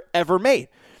hire ever made.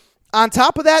 On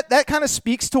top of that, that kind of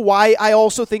speaks to why I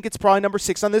also think it's probably number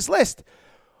 6 on this list.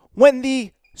 When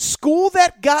the school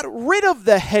that got rid of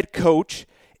the head coach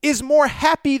is more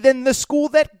happy than the school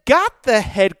that got the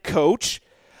head coach,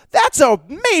 that's a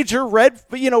major red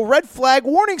flag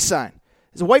warning sign.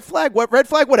 Is it a white flag, red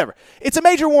flag, whatever. It's a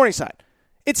major warning sign.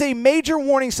 It's a major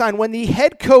warning sign when the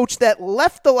head coach that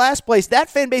left the last place, that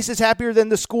fan base is happier than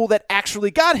the school that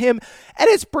actually got him. And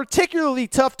it's particularly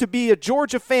tough to be a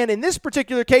Georgia fan in this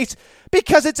particular case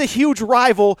because it's a huge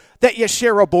rival that you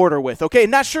share a border with. Okay,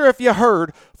 not sure if you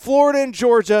heard, Florida and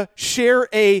Georgia share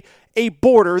a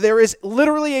border. There is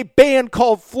literally a band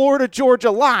called Florida-Georgia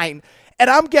Line.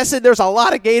 And I'm guessing there's a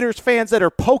lot of Gators fans that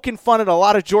are poking fun at a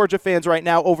lot of Georgia fans right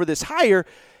now over this hire.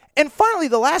 And finally,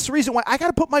 the last reason why I got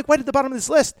to put Mike White at the bottom of this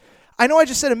list, I know I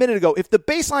just said a minute ago, if the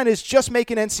baseline is just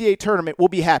make an NCAA tournament, we'll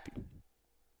be happy.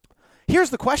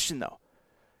 Here's the question, though.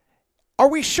 Are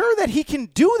we sure that he can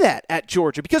do that at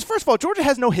Georgia? Because, first of all, Georgia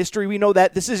has no history. We know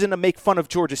that. This isn't a make fun of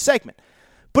Georgia segment.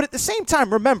 But at the same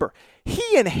time, remember,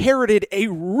 he inherited a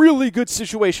really good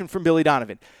situation from Billy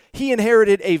Donovan. He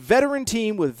inherited a veteran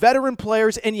team with veteran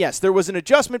players, and yes, there was an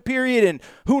adjustment period, and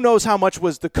who knows how much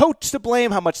was the coach to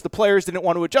blame, how much the players didn't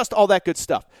want to adjust, all that good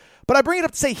stuff. But I bring it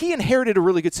up to say he inherited a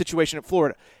really good situation at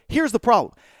Florida. Here's the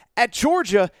problem. At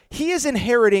Georgia, he is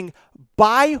inheriting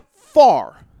by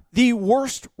far the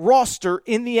worst roster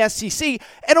in the SEC.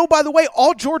 And oh, by the way,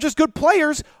 all Georgia's good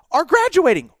players are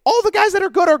graduating. All the guys that are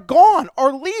good are gone,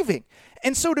 are leaving.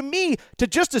 And so to me, to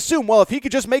just assume, well, if he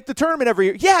could just make the tournament every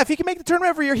year, yeah, if he can make the tournament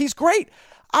every year, he's great.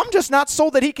 I'm just not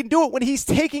sold that he can do it when he's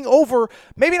taking over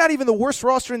maybe not even the worst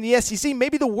roster in the SEC,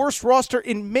 maybe the worst roster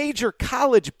in major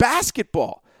college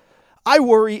basketball. I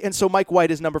worry, and so Mike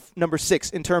White is number 6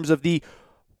 in terms of the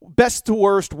best to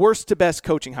worst, worst to best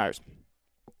coaching hires.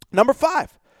 Number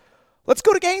 5, let's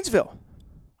go to Gainesville.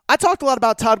 I talked a lot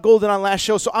about Todd Golden on last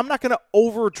show, so I'm not going to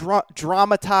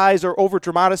over-dramatize or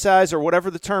over-dramatize or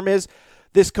whatever the term is,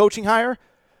 this coaching hire.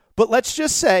 But let's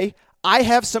just say I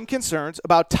have some concerns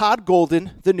about Todd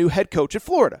Golden, the new head coach at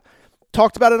Florida.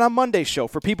 Talked about it on Monday's show.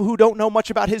 For people who don't know much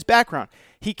about his background,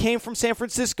 he came from San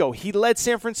Francisco. He led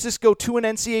San Francisco to an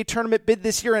NCAA tournament bid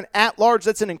this year, and at large,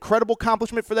 that's an incredible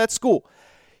accomplishment for that school.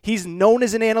 He's known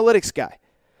as an analytics guy.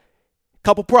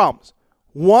 Couple problems.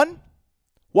 One,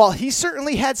 while he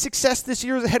certainly had success this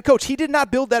year as a head coach, he did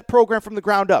not build that program from the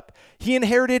ground up. He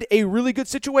inherited a really good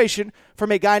situation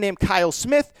from a guy named Kyle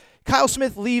Smith. Kyle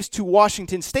Smith leaves to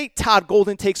Washington State. Todd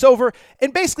Golden takes over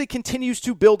and basically continues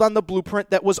to build on the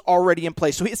blueprint that was already in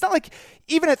place. So it's not like,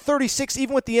 even at 36,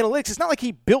 even with the analytics, it's not like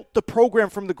he built the program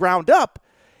from the ground up.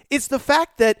 It's the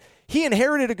fact that he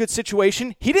inherited a good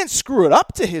situation. He didn't screw it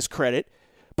up to his credit,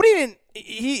 but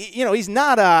he's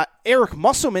not Eric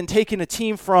Musselman taking a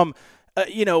team from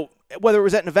whether it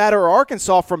was at Nevada or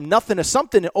Arkansas from nothing to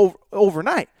something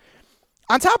overnight.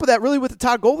 On top of that, really with the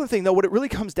Todd Golden thing, though, what it really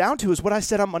comes down to is what I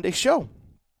said on Monday's show.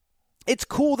 It's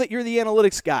cool that you're the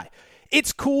analytics guy.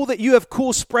 It's cool that you have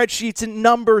cool spreadsheets and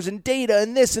numbers and data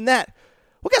and this and that.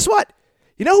 Well, guess what?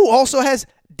 You know who also has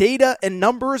data and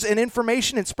numbers and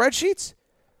information and spreadsheets?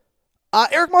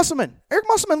 Eric Musselman. Eric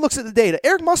Musselman looks at the data.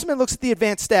 Eric Musselman looks at the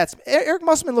advanced stats. Eric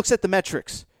Musselman looks at the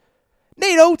metrics.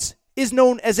 Nate Oates is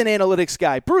known as an analytics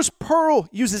guy. Bruce Pearl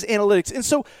uses analytics. And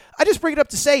so I just bring it up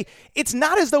to say it's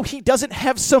not as though he doesn't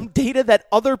have some data that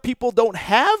other people don't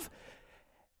have.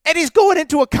 And he's going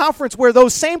into a conference where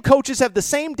those same coaches have the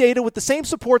same data with the same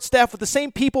support staff, with the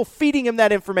same people feeding him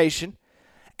that information.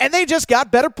 And they just got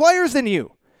better players than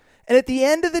you. And at the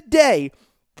end of the day,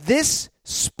 this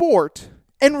sport,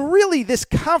 and really this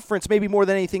conference maybe more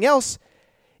than anything else,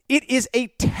 it is a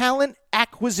talent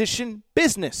acquisition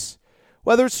business.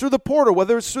 Whether it's through the portal,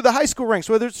 whether it's through the high school ranks,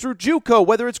 whether it's through JUCO,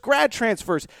 whether it's grad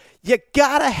transfers, you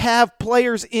got to have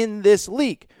players in this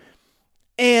league.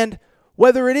 And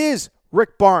whether it is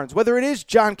Rick Barnes, whether it is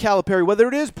John Calipari, whether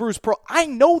it is Bruce Pearl, I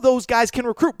know those guys can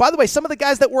recruit. By the way, some of the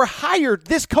guys that were hired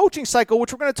this coaching cycle,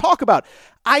 which we're going to talk about,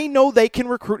 I know they can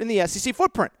recruit in the SEC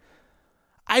footprint.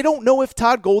 I don't know if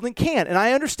Todd Golden can, and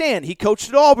I understand he coached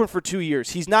at Auburn for 2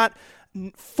 years. He's not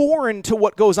foreign to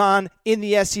what goes on in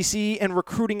the SEC and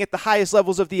recruiting at the highest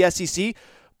levels of the SEC,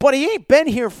 but he ain't been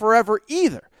here forever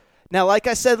either. Now, like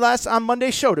I said on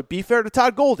Monday's show, to be fair to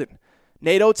Todd Golden,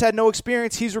 Nate Oates had no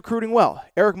experience. He's recruiting well.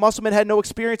 Eric Musselman had no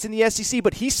experience in the SEC,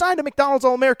 but he signed a McDonald's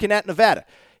All-American at Nevada.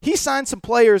 He signed some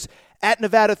players at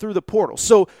Nevada through the portal.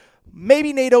 So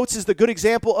maybe Nate Oates is the good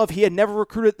example of he had never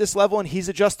recruited at this level and he's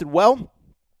adjusted well.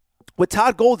 With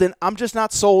Todd Golden, I'm just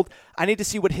not sold. I need to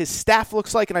see what his staff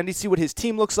looks like, and I need to see what his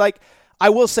team looks like. I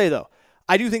will say, though,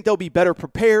 I do think they'll be better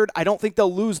prepared. I don't think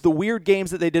they'll lose the weird games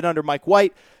that they did under Mike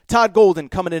White. Todd Golden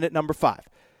coming in at number 5.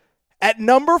 At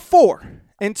number 4,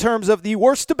 in terms of the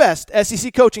worst to best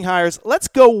SEC coaching hires, let's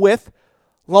go with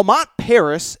Lamont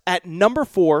Paris at number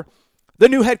 4, the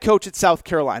new head coach at South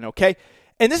Carolina, okay?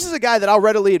 And this is a guy that I'll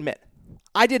readily admit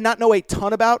I did not know a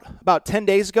ton about 10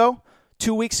 days ago,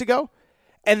 2 weeks ago.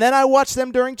 And then I watched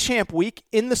them during Champ Week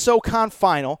in the SoCon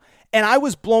Final, and I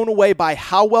was blown away by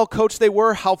how well coached they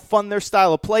were, how fun their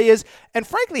style of play is, and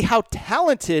frankly, how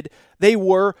talented they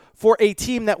were for a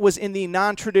team that was in the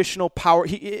non-traditional power,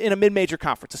 in a mid-major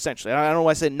conference, essentially. I don't know why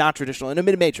I said non-traditional, in a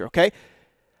mid-major, okay?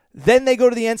 Then they go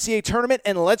to the NCAA tournament,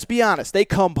 and let's be honest, they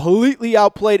completely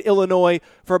outplayed Illinois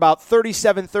for about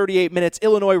 37, 38 minutes.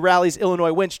 Illinois rallies,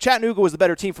 Illinois wins. Chattanooga was the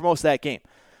better team for most of that game.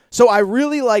 So I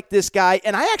really like this guy,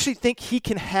 and I actually think he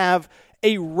can have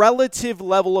a relative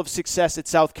level of success at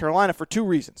South Carolina for 2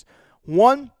 reasons.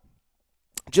 One,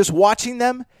 just watching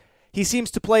them, he seems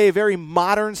to play a very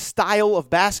modern style of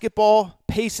basketball,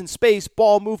 pace and space,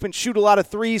 ball movement, shoot a lot of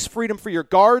threes, freedom for your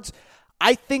guards.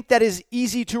 I think that is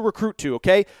easy to recruit to,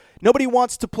 okay? Nobody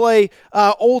wants to play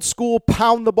old school,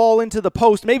 pound the ball into the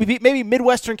post. Maybe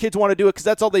Midwestern kids want to do it because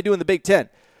that's all they do in the Big Ten.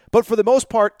 But for the most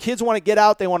part, kids want to get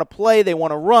out, they want to play, they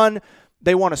want to run,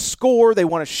 they want to score, they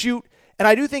want to shoot. And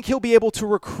I do think he'll be able to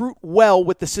recruit well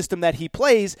with the system that he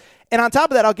plays. And on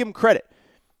top of that, I'll give him credit.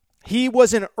 He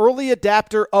was an early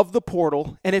adapter of the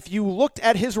portal. And if you looked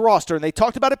at his roster, and they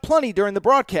talked about it plenty during the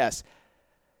broadcast,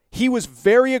 he was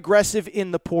very aggressive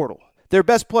in the portal. Their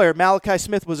best player, Malachi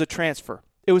Smith, was a transfer.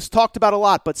 It was talked about a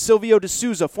lot, but Silvio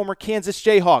D'Souza, former Kansas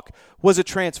Jayhawk, was a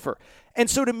transfer. And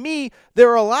so to me, there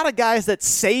are a lot of guys that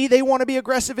say they want to be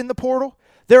aggressive in the portal.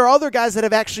 There are other guys that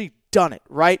have actually done it,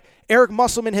 right? Eric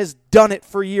Musselman has done it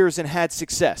for years and had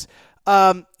success.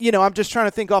 I'm just trying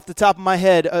to think off the top of my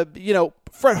head,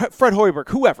 Fred Hoiberg,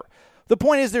 whoever. The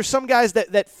point is there's some guys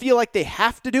that feel like they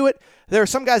have to do it. There are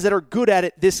some guys that are good at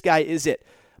it. This guy is it.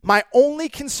 My only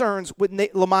concerns with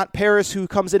Lamont Paris, who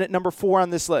comes in at number 4 on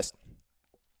this list.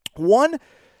 One,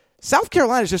 South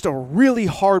Carolina is just a really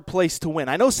hard place to win.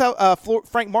 I know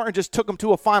Frank Martin just took him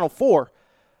to a Final Four,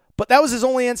 but that was his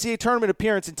only NCAA tournament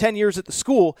appearance in 10 years at the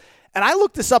school. And I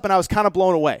looked this up and I was kind of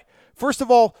blown away. First of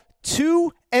all,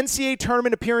 2 NCAA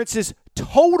tournament appearances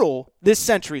total this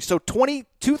century. So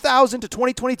 2000 to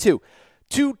 2022.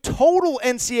 2 total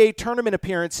NCAA tournament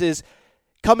appearances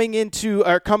coming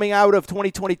out of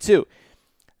 2022.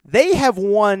 They have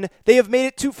made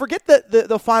it to, forget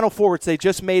the Final Four which they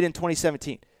just made in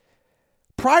 2017.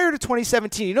 Prior to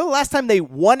 2017, you know the last time they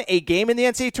won a game in the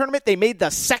NCAA tournament? They made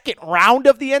the second round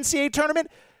of the NCAA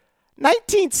tournament?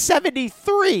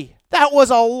 1973. That was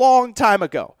a long time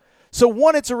ago. So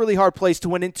 1, it's a really hard place to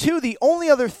win. And 2, the only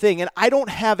other thing, and I don't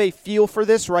have a feel for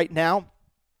this right now,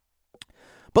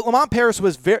 but Lamont Paris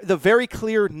was the very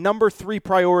clear number 3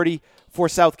 priority for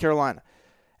South Carolina.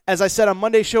 As I said on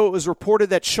Monday's show, it was reported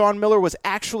that Sean Miller was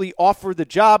actually offered the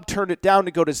job, turned it down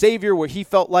to go to Xavier, where he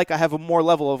felt like I have a more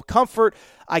level of comfort.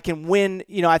 I can win.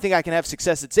 I think I can have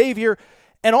success at Xavier.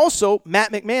 And also,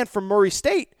 Matt McMahon from Murray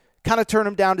State kind of turned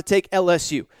him down to take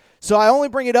LSU. So I only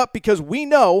bring it up because we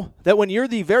know that when you're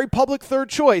the very public third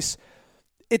choice,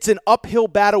 it's an uphill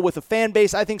battle with a fan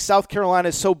base. I think South Carolina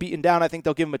is so beaten down, I think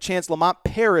they'll give him a chance. Lamont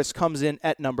Paris comes in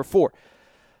at number 4.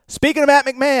 Speaking of Matt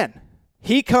McMahon,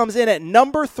 he comes in at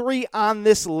number 3 on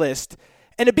this list.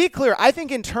 And to be clear, I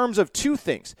think in terms of two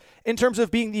things, in terms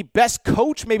of being the best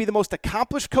coach, maybe the most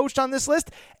accomplished coach on this list,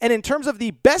 and in terms of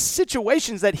the best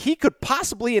situations that he could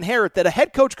possibly inherit, that a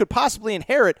head coach could possibly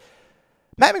inherit,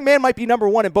 Matt McMahon might be number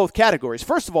 1 in both categories.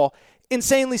 First of all,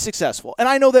 insanely successful. And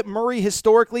I know that Murray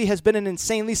historically has been an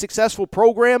insanely successful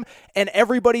program, and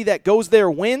everybody that goes there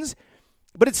wins.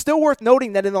 But it's still worth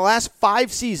noting that in the last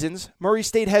 5 seasons, Murray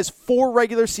State has 4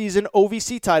 regular season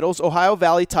OVC titles, Ohio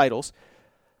Valley titles.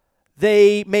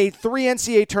 They made 3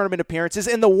 NCAA tournament appearances.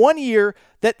 And the one year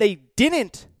that they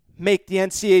didn't make the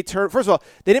NCAA tournament, first of all,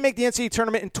 they didn't make the NCAA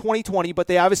tournament in 2020, but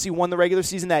they obviously won the regular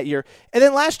season that year. And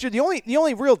then last year, the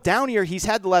only real down year he's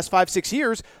had the last 5-6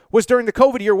 years was during the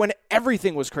COVID year when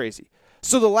everything was crazy.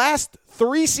 So the last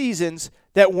 3 seasons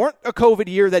that weren't a COVID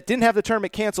year, that didn't have the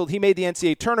tournament canceled, he made the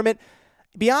NCAA tournament.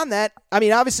 Beyond that, I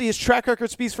mean, obviously his track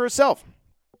record speaks for itself.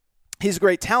 He's a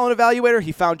great talent evaluator.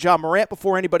 He found John Morant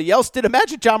before anybody else did.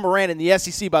 Imagine John Morant in the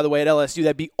SEC, by the way, at LSU.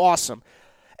 That'd be awesome.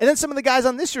 And then some of the guys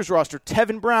on this year's roster,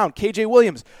 Tevin Brown, KJ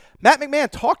Williams. Matt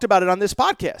McMahon talked about it on this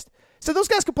podcast. So those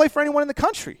guys could play for anyone in the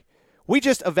country. We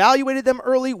just evaluated them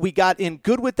early. We got in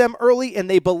good with them early, and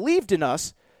they believed in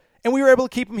us, and we were able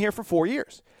to keep them here for 4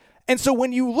 years. And so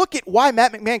when you look at why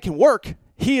Matt McMahon can work,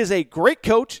 he is a great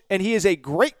coach, and he is a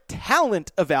great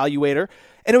talent evaluator.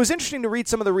 And it was interesting to read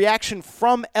some of the reaction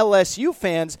from LSU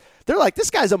fans. They're like,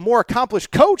 this guy's a more accomplished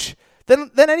coach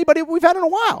than anybody we've had in a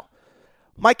while.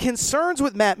 My concerns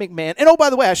with Matt McMahon, and oh,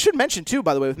 by the way, I should mention too,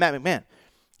 by the way, with Matt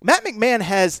McMahon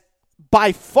has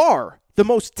by far the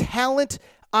most talent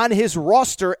on his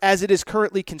roster as it is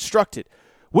currently constructed.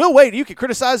 Will Wade, you could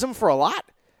criticize him for a lot.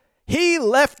 He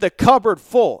left the cupboard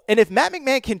full. And if Matt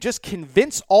McMahon can just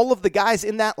convince all of the guys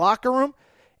in that locker room,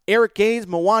 Eric Gaines,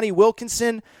 Mwani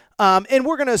Wilkinson, and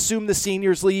we're going to assume the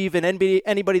seniors leave and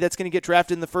anybody that's going to get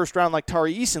drafted in the first round like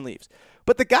Tari Eason leaves.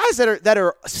 But the guys that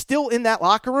are still in that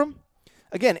locker room,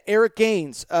 again, Eric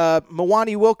Gaines,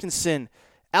 Mwani Wilkinson,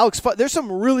 Alex Fudd, there's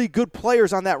some really good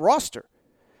players on that roster.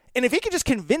 And if he can just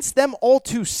convince them all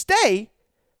to stay,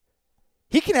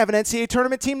 he can have an NCAA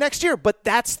tournament team next year. But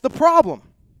that's the problem.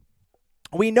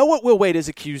 We know what Will Wade is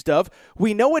accused of.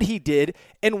 We know what he did.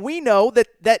 And we know that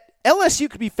LSU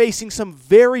could be facing some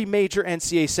very major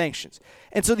NCAA sanctions.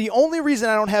 And so the only reason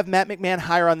I don't have Matt McMahon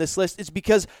higher on this list is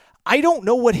because I don't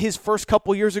know what his first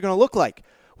couple years are going to look like.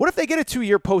 What if they get a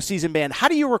 2-year postseason ban? How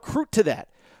do you recruit to that?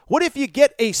 What if you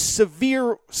get a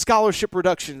severe scholarship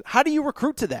reduction? How do you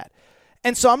recruit to that?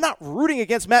 And so I'm not rooting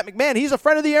against Matt McMahon. He's a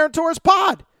friend of the Aaron Torres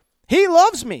pod. He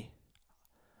loves me.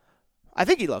 I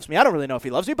think he loves me. I don't really know if he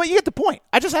loves me, but you get the point.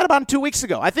 I just had him on 2 weeks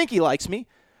ago. I think he likes me.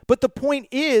 But the point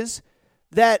is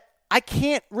that I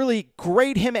can't really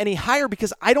grade him any higher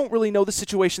because I don't really know the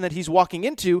situation that he's walking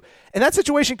into, and that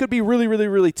situation could be really, really,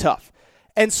 really tough.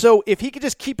 And so if he could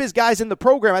just keep his guys in the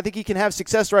program, I think he can have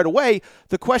success right away.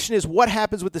 The question is what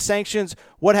happens with the sanctions,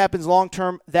 what happens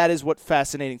long-term. That is what's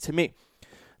fascinating to me.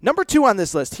 Number 2 on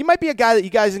this list, he might be a guy that you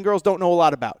guys and girls don't know a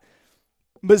lot about.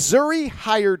 Missouri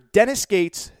hired Dennis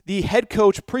Gates, the head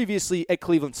coach previously at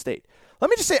Cleveland State. Let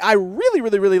me just say, I really,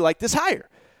 really, really like this hire.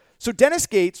 So Dennis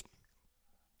Gates,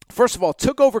 first of all,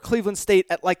 took over Cleveland State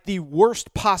at like the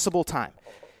worst possible time.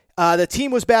 The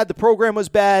team was bad. The program was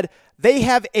bad. They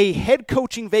have a head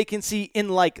coaching vacancy in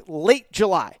like late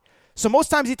July. So most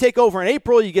times you take over in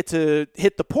April, you get to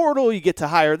hit the portal, you get to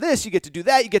hire this, you get to do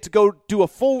that, you get to go do a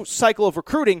full cycle of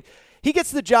recruiting. He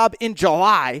gets the job in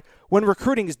July when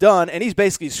recruiting is done, and he's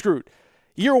basically screwed.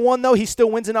 Year 1, though, he still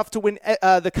wins enough to win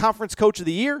the Conference Coach of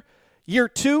the Year. Year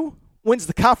 2, wins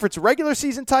the conference regular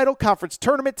season title, conference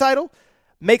tournament title,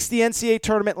 makes the NCAA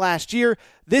tournament last year.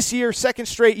 This year, second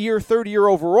straight year, third year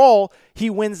overall, he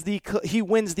wins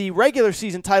the regular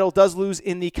season title, does lose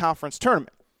in the conference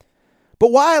tournament.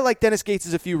 But why I like Dennis Gates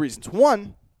is a few reasons.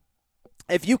 One,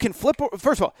 if you can first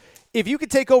of all, if you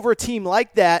could take over a team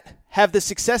like that, have the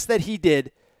success that he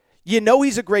did, you know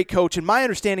he's a great coach, and my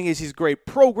understanding is he's a great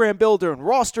program builder and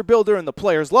roster builder, and the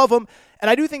players love him, and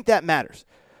I do think that matters.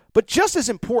 But just as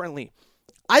importantly,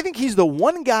 I think he's the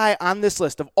one guy on this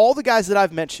list of all the guys that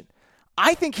I've mentioned.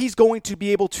 I think he's going to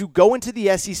be able to go into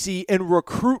the SEC and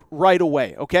recruit right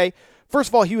away, okay? First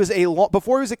of all,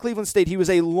 before he was at Cleveland State, he was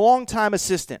a longtime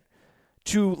assistant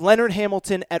to Leonard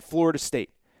Hamilton at Florida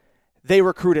State. They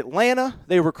recruit Atlanta,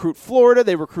 they recruit Florida,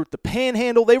 they recruit the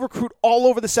Panhandle, they recruit all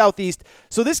over the Southeast.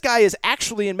 So this guy is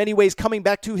actually in many ways coming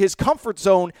back to his comfort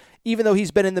zone, even though he's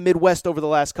been in the Midwest over the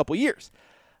last couple years.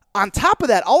 On top of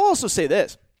that, I'll also say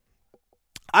this.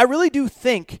 I really do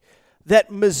think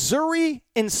that Missouri,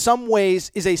 in some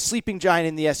ways, is a sleeping giant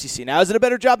in the SEC. Now, is it a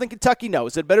better job than Kentucky? No.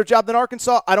 Is it a better job than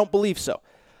Arkansas? I don't believe so.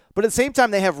 But at the same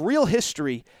time, they have real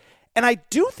history, and I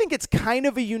do think it's kind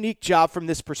of a unique job from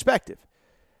this perspective.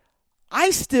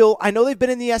 I know they've been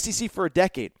in the SEC for a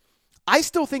decade. I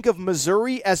still think of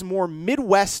Missouri as more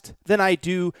Midwest than I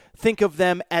do think of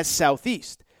them as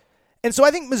Southeast. And so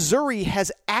I think Missouri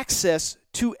has access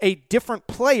to a different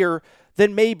player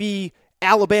than maybe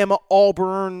Alabama,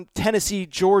 Auburn, Tennessee,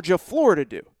 Georgia, Florida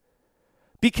do.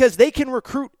 Because they can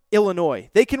recruit Illinois.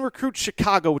 They can recruit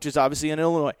Chicago, which is obviously in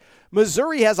Illinois.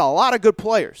 Missouri has a lot of good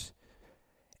players.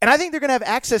 And I think they're going to have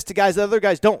access to guys that other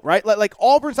guys don't, right? Like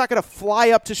Auburn's not going to fly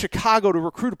up to Chicago to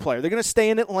recruit a player. They're going to stay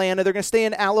in Atlanta. They're going to stay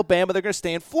in Alabama. They're going to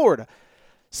stay in Florida.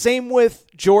 Same with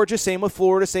Georgia, same with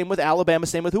Florida, same with Alabama,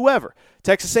 same with whoever.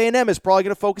 Texas A&M is probably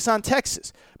going to focus on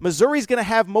Texas. Missouri's going to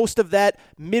have most of that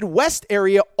Midwest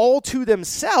area all to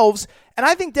themselves. And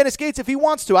I think Dennis Gates, if he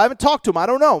wants to, I haven't talked to him, I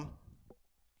don't know.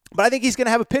 But I think he's going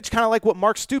to have a pitch kind of like what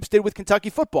Mark Stoops did with Kentucky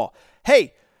football.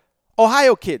 Hey,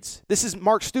 Ohio kids, this is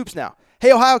Mark Stoops now.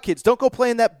 Hey, Ohio kids, don't go play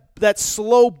in that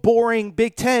slow, boring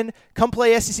Big Ten. Come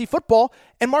play SEC football.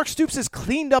 And Mark Stoops has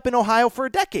cleaned up in Ohio for a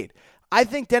decade. I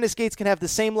think Dennis Gates can have the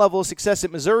same level of success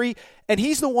at Missouri, and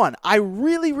he's the one. I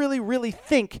really, really, really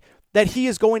think that he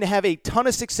is going to have a ton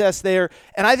of success there.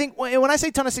 And I think when I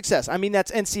say ton of success, I mean that's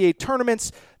NCAA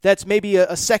tournaments, that's maybe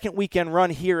a second weekend run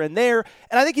here and there,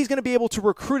 and I think he's going to be able to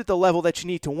recruit at the level that you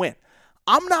need to win.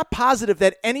 I'm not positive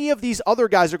that any of these other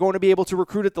guys are going to be able to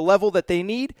recruit at the level that they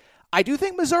need. I do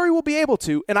think Missouri will be able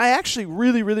to, and I actually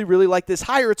really, really, really like this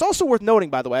hire. It's also worth noting,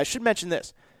 by the way, I should mention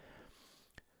this.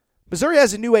 Missouri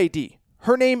has a new AD.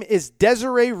 Her name is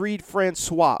Desiree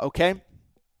Reed-Francois, okay?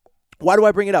 Why do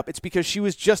I bring it up? It's because she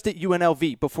was just at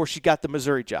UNLV before she got the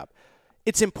Missouri job.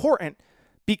 It's important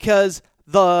because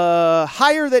the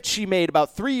hire that she made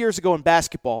about 3 years ago in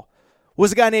basketball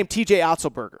was a guy named TJ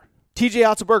Otzelberger. TJ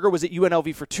Otzelberger was at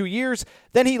UNLV for 2 years.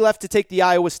 Then he left to take the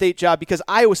Iowa State job because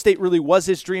Iowa State really was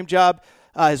his dream job.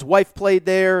 His wife played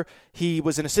there. He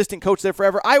was an assistant coach there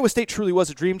forever. Iowa State truly was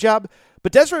a dream job.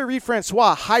 But Desiree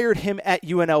Reed-Francois hired him at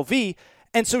UNLV,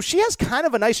 and so she has kind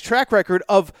of a nice track record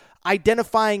of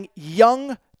identifying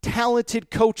young, talented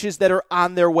coaches that are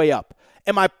on their way up.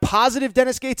 Am I positive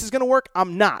Dennis Gates is going to work?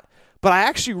 I'm not. But I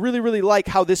actually really, really like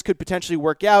how this could potentially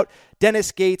work out.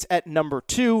 Dennis Gates at number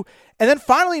 2. And then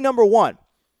finally, number 1.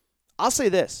 I'll say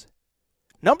this.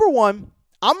 Number 1,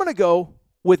 I'm going to go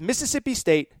with Mississippi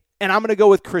State, and I'm going to go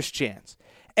with Chris Jans.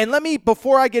 And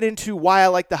before I get into why I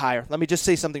like the hire, let me just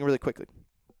say something really quickly.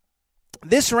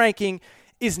 This ranking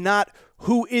is not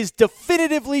who is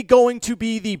definitively going to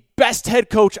be the best head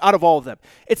coach out of all of them.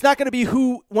 It's not going to be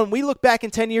who, when we look back in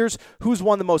 10 years, who's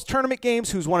won the most tournament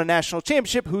games, who's won a national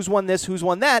championship, who's won this, who's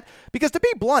won that. Because to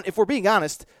be blunt, if we're being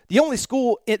honest, the only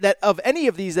school that of any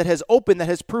of these that has opened that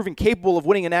has proven capable of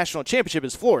winning a national championship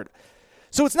is Florida.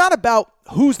 So it's not about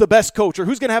who's the best coach or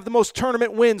who's going to have the most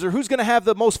tournament wins or who's going to have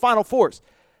the most Final Fours.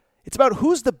 It's about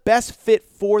who's the best fit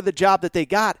for the job that they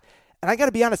got. And I got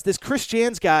to be honest, this Chris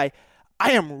Jans guy,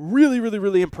 I am really, really,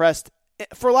 really impressed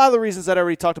for a lot of the reasons that I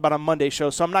already talked about on Monday's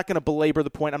show, so I'm not going to belabor the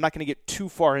point. I'm not going to get too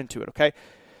far into it, okay?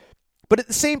 But at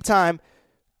the same time,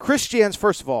 Chris Jans,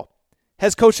 first of all,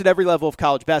 has coached at every level of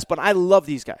college basketball, and I love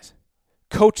these guys.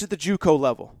 Coach at the JUCO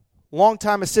level,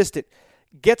 longtime assistant,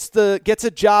 gets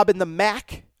a job in the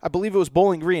MAC. I believe it was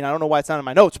Bowling Green. I don't know why it's not in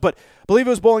my notes, but I believe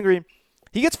it was Bowling Green.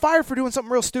 He gets fired for doing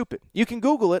something real stupid. You can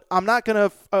Google it. I'm not going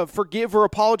to forgive or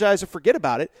apologize or forget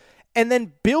about it. And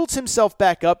then builds himself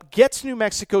back up, gets New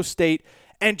Mexico State,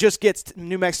 and just gets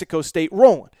New Mexico State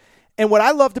rolling. And what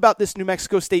I loved about this New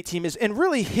Mexico State team is, and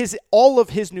really all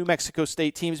of his New Mexico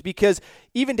State teams, because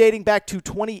even dating back to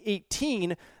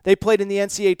 2018, they played in the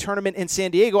NCAA tournament in San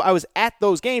Diego. I was at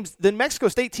those games. The New Mexico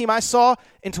State team I saw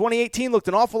in 2018 looked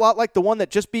an awful lot like the one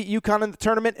that just beat UConn in the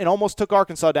tournament and almost took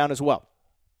Arkansas down as well.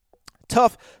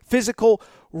 Tough, physical,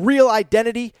 real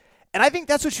identity. And I think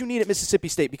that's what you need at Mississippi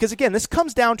State because, again, this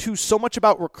comes down to so much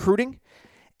about recruiting.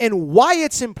 And why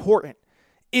it's important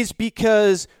is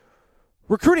because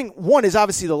recruiting, one, is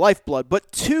obviously the lifeblood,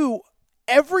 but two,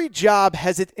 every job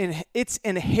has its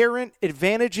inherent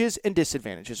advantages and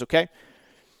disadvantages, okay?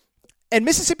 And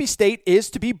Mississippi State is,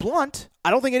 to be blunt,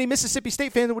 I don't think any Mississippi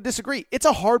State fan would disagree. It's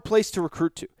a hard place to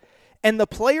recruit to. And the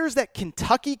players that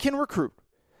Kentucky can recruit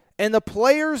and the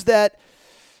players that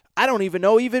I don't even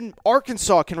know, even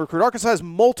Arkansas can recruit. Arkansas has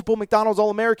multiple McDonald's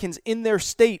All-Americans in their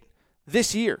state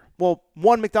this year. Well,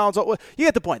 one McDonald's, you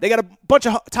get the point. They got a bunch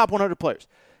of top 100 players.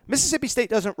 Mississippi State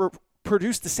doesn't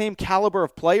produce the same caliber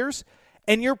of players,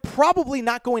 and you're probably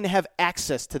not going to have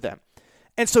access to them.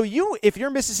 And so if you're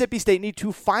Mississippi State, need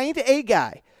to find a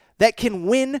guy that can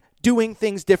win doing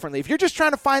things differently. If you're just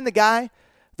trying to find the guy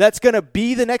that's going to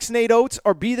be the next Nate Oates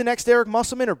or be the next Eric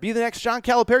Musselman or be the next John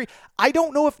Calipari,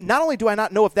 not only do I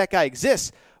not know if that guy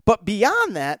exists, but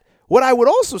beyond that, what I would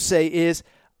also say is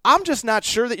I'm just not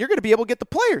sure that you're going to be able to get the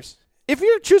players. If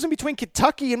you're choosing between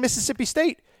Kentucky and Mississippi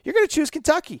State, you're going to choose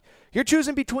Kentucky. You're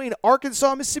choosing between Arkansas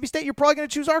and Mississippi State, you're probably going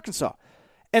to choose Arkansas.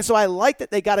 And so I like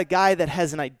that they got a guy that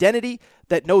has an identity,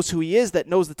 that knows who he is, that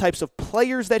knows the types of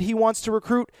players that he wants to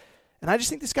recruit. And I just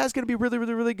think this guy's going to be really,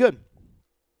 really, really good.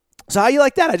 So how you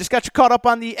like that? I just got you caught up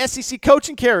on the SEC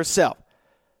coaching carousel.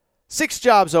 6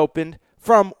 jobs opened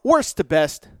from worst to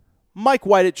best. Mike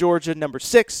White at Georgia, number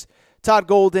 6. Todd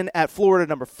Golden at Florida,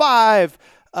 number 5.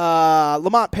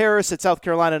 Lamont Paris at South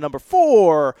Carolina, number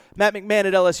 4. Matt McMahon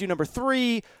at LSU, number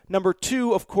 3. Number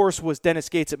 2, of course, was Dennis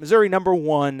Gates at Missouri. Number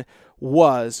 1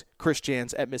 was Chris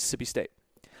Jans at Mississippi State.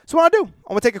 So what I do, I'm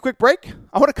going to take a quick break.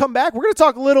 I want to come back. We're going to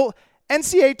talk a little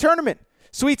NCAA tournament.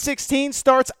 Sweet 16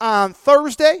 starts on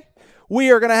Thursday. We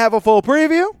are going to have a full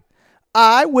preview.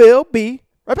 I will be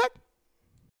right back.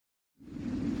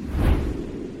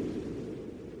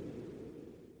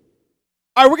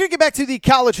 All right, we're going to get back to the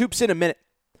college hoops in a minute.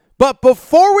 But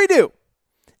before we do,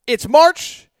 it's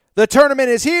March, the tournament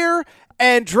is here,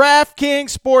 and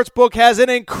DraftKings Sportsbook has an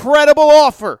incredible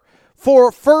offer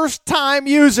for first-time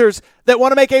users that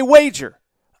want to make a wager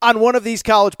on one of these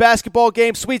college basketball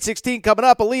games. Sweet 16 coming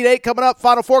up, Elite 8 coming up,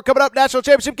 Final Four coming up, National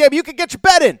Championship game. You can get your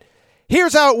bet in.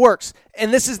 Here's how it works,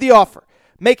 and this is the offer.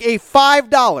 Make a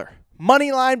 $5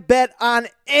 moneyline bet on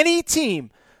any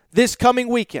team this coming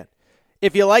weekend.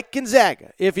 If you like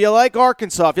Gonzaga, if you like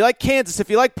Arkansas, if you like Kansas, if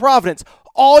you like Providence,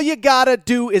 all you got to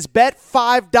do is bet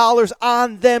 $5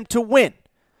 on them to win.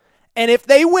 And if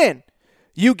they win,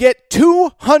 you get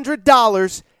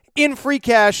 $200 in free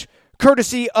cash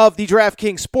courtesy of the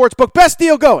DraftKings Sportsbook. Best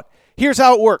deal going. Here's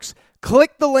how it works.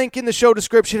 Click the link in the show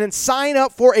description and sign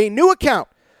up for a new account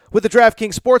with the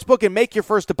DraftKings Sportsbook and make your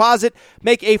first deposit.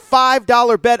 Make a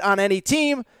 $5 bet on any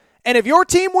team. And if your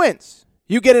team wins,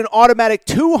 you get an automatic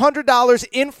 $200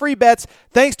 in free bets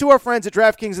thanks to our friends at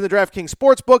DraftKings and the DraftKings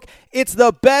Sportsbook. It's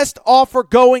the best offer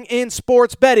going in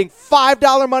sports betting. $5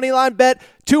 moneyline bet,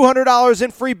 $200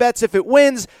 in free bets if it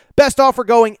wins. Best offer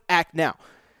going. Act now.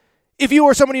 If you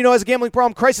or someone you know has a gambling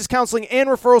problem, crisis counseling and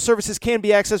referral services can be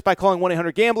accessed by calling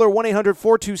 1-800-GAMBLER,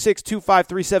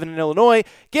 1-800-426-2537 in Illinois.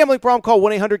 Gambling problem, call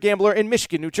 1-800-GAMBLER in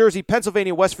Michigan, New Jersey,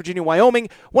 Pennsylvania, West Virginia, Wyoming,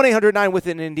 1-800-9-WITH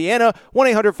in Indiana,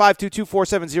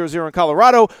 1-800-522-4700 in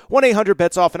Colorado,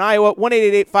 1-800-BETS-OFF in Iowa,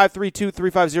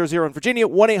 1-888-532-3500 in Virginia,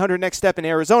 1-800-NEXT-STEP in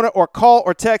Arizona, or call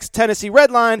or text Tennessee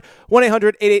Redline,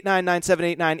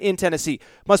 1-800-889-9789 in Tennessee.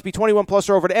 Must be 21 plus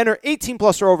or over to enter, 18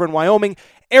 plus or over in Wyoming,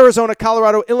 Arizona,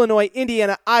 Colorado, Illinois,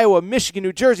 Indiana, Iowa, Michigan,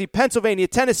 New Jersey, Pennsylvania,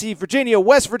 Tennessee, Virginia,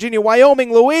 West Virginia,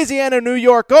 Wyoming, Louisiana, New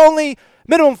York only.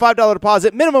 Minimum $5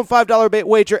 deposit, minimum $5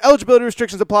 wager. Eligibility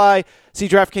restrictions apply. See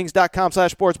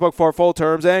DraftKings.com/sportsbook for full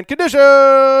terms and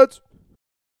conditions.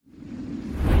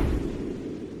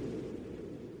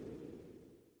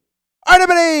 All right,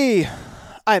 everybody.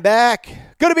 I'm back.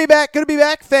 Good to be back. Good to be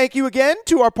back. Thank you again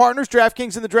to our partners,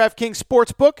 DraftKings and the DraftKings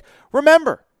Sportsbook.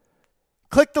 Remember,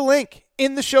 click the link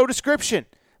in the show description.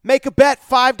 Make a bet,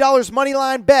 $5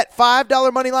 moneyline bet,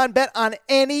 $5 moneyline bet on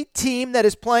any team that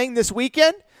is playing this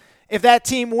weekend. If that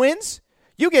team wins,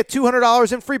 you get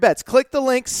 $200 in free bets. Click the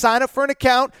link, sign up for an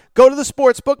account, go to the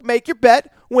sportsbook, make your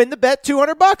bet, win the bet,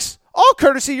 $200. All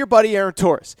courtesy of your buddy Aaron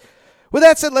Torres. With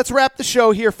that said, let's wrap the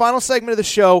show here, final segment of the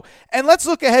show, and let's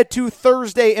look ahead to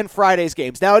Thursday and Friday's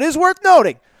games. Now, it is worth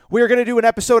noting, we are going to do an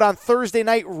episode on Thursday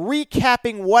night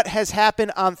recapping what has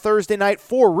happened on Thursday night.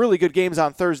 4 really good games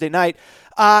on Thursday night.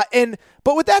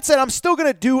 But with that said, I'm still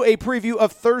going to do a preview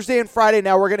of Thursday and Friday.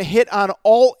 Now we're going to hit on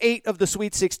all 8 of the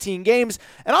Sweet 16 games.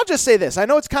 And I'll just say this. I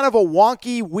know it's kind of a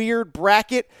wonky, weird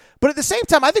bracket, but at the same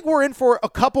time, I think we're in for a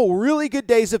couple really good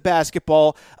days of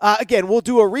basketball. Again, we'll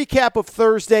do a recap of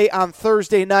Thursday on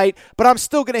Thursday night, but I'm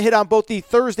still going to hit on both the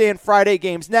Thursday and Friday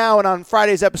games now. And on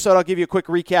Friday's episode, I'll give you a quick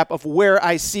recap of where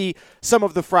I see some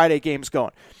of the Friday games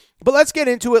going. But let's get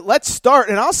into it. Let's start.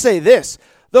 And I'll say this.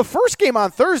 The first game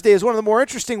on Thursday is one of the more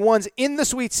interesting ones in the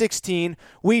Sweet 16.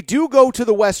 We do go to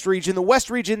the West region. The West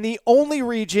region, the only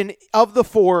region of the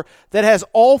 4 that has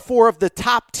all 4 of the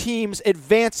top teams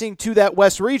advancing to that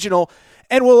West regional,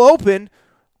 and will open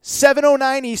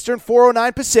 7:09 Eastern,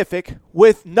 4:09 Pacific,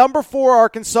 with number 4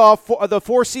 Arkansas, the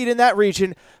 4 seed in that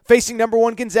region, facing number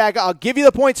 1 Gonzaga. I'll give you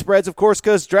the point spreads, of course,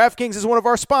 because DraftKings is one of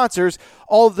our sponsors.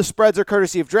 All of the spreads are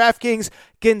courtesy of DraftKings.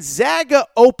 Gonzaga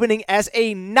opening as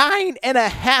a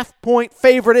 9.5-point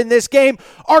favorite in this game.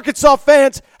 Arkansas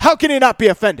fans, how can you not be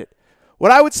offended?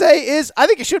 What I would say is I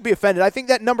think you should be offended. I think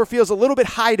that number feels a little bit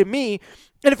high to me,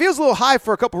 and it feels a little high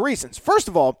for a couple reasons. First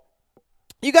of all,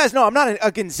 you guys know I'm not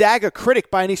a Gonzaga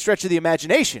critic by any stretch of the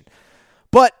imagination,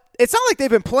 but it's not like they've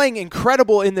been playing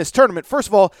incredible in this tournament. First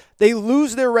of all, they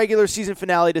lose their regular season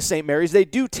finale to St. Mary's. They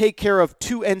do take care of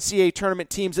 2 NCAA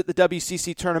tournament teams at the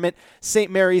WCC tournament,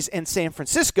 St. Mary's and San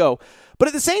Francisco. But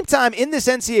at the same time, in this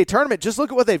NCAA tournament, just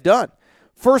look at what they've done.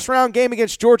 First round game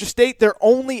against Georgia State, they're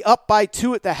only up by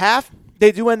 2 at the half.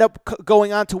 They do end up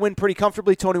going on to win pretty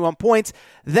comfortably, 21 points.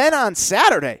 Then on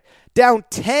Saturday, down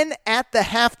 10 at the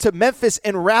half to Memphis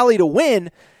and rally to win.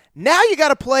 Now you got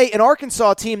to play an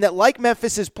Arkansas team that, like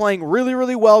Memphis, is playing really,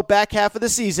 really well back half of the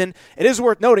season. It is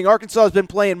worth noting Arkansas has been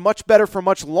playing much better for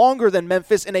much longer than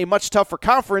Memphis in a much tougher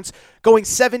conference, going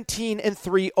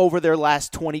 17-3 over their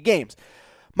last 20 games.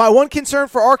 My one concern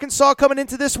for Arkansas coming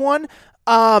into this one,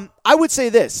 I would say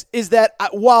this, is that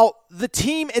while the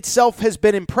team itself has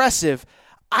been impressive,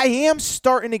 I am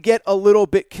starting to get a little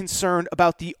bit concerned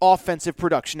about the offensive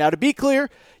production. Now, to be clear,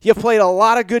 you've played a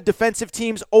lot of good defensive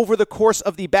teams over the course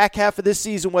of the back half of this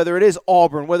season, whether it is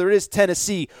Auburn, whether it is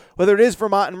Tennessee, whether it is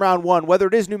Vermont in round 1, whether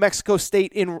it is New Mexico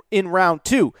State in round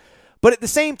 2. But at the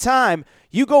same time,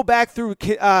 you go back through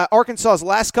Arkansas's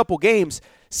last couple games,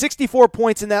 64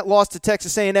 points in that loss to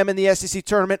Texas A&M in the SEC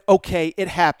tournament. Okay, it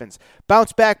happens.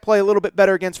 Bounce back, play a little bit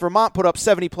better against Vermont, put up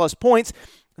 70-plus points.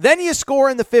 Then you score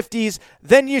in the 50s.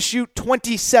 Then you shoot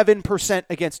 27%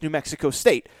 against New Mexico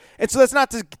State. And so that's not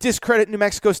to discredit New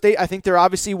Mexico State. I think they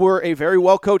obviously were a very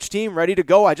well-coached team, ready to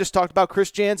go. I just talked about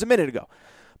Chris Jans a minute ago.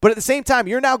 But at the same time,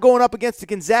 you're now going up against a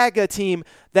Gonzaga team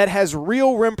that has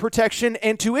real rim protection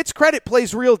and, to its credit,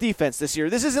 plays real defense this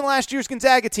year. This isn't last year's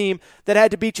Gonzaga team that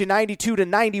had to beat you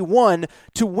 92-91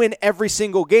 to win every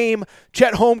single game.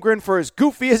 Chet Holmgren, for as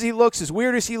goofy as he looks, as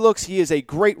weird as he looks, he is a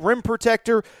great rim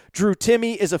protector. Drew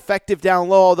Timme is effective down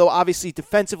low, although obviously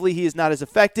defensively he is not as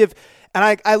effective.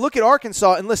 And I look at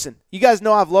Arkansas, and listen, you guys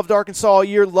know I've loved Arkansas all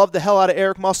year, loved the hell out of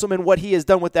Eric Musselman, what he has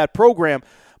done with that program.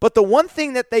 But the one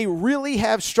thing that they really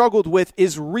have struggled with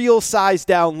is real size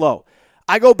down low.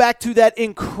 I go back to that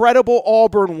incredible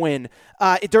Auburn win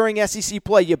during SEC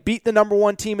play. You beat the number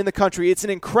 1 team in the country. It's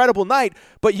an incredible night.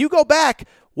 But you go back,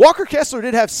 Walker Kessler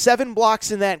did have 7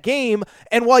 blocks in that game.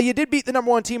 And while you did beat the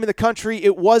number 1 team in the country,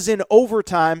 it was in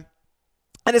overtime.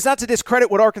 And it's not to discredit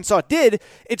what Arkansas did.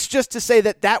 It's just to say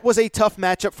that that was a tough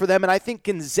matchup for them. And I think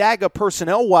Gonzaga,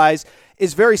 personnel-wise,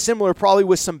 is very similar, probably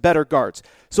with some better guards.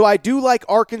 So I do like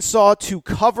Arkansas to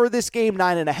cover this game,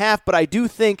 9.5, but I do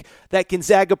think that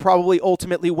Gonzaga probably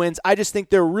ultimately wins. I just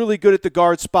think they're really good at the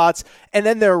guard spots, and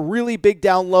then they're really big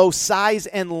down low, size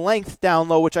and length down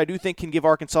low, which I do think can give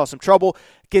Arkansas some trouble.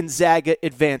 Gonzaga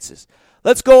advances.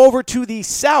 Let's go over to the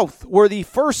South, where the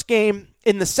first game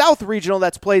in the South Regional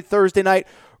that's played Thursday night,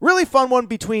 really fun one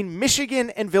between Michigan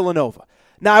and Villanova.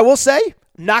 Now, I will say,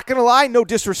 not going to lie, no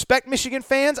disrespect, Michigan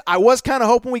fans. I was kind of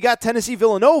hoping we got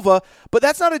Tennessee-Villanova, but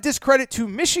that's not a discredit to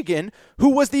Michigan, who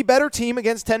was the better team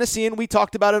against Tennessee, and we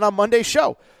talked about it on Monday's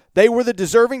show. They were the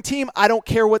deserving team. I don't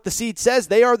care what the seed says.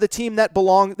 They are the team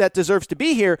that deserves to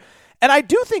be here. And I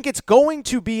do think it's going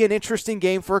to be an interesting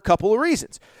game for a couple of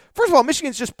reasons. First of all,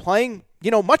 Michigan's just playing,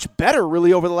 much better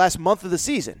really over the last month of the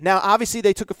season. Now, obviously,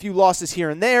 they took a few losses here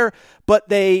and there, but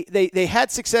they had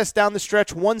success down the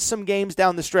stretch, won some games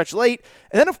down the stretch late,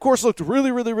 and then, of course, looked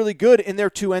really, really, really good in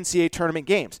their 2 NCAA tournament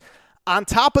games. On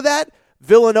top of that,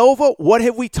 Villanova, what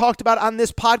have we talked about on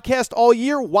this podcast all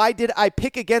year? Why did I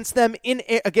pick against them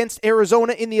against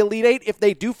Arizona in the Elite Eight if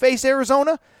they do face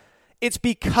Arizona? It's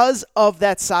because of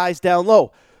that size down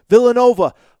low.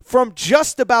 Villanova, from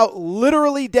just about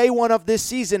literally day 1 of this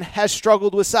season, has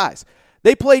struggled with size.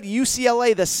 They played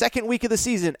UCLA the second week of the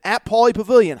season at Pauley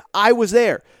Pavilion. I was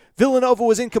there. Villanova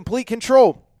was in complete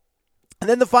control. And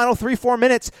then the final 3-4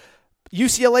 minutes,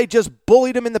 UCLA just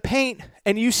bullied them in the paint,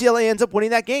 and UCLA ends up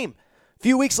winning that game. A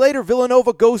few weeks later,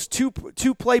 Villanova goes to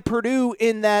play Purdue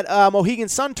in that Mohegan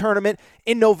Sun tournament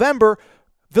in November.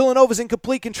 Villanova's in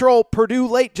complete control. Purdue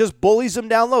late just bullies them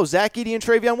down low. Zach Edey and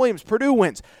Travion Williams. Purdue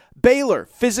wins. Baylor,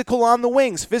 physical on the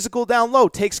wings, physical down low,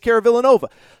 takes care of Villanova.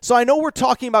 So I know we're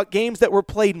talking about games that were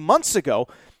played months ago,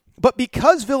 but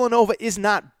because Villanova is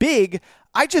not big,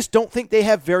 I just don't think they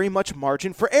have very much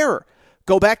margin for error.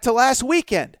 Go back to last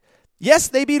weekend. Yes,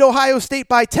 they beat Ohio State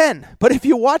by 10, but if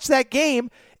you watch that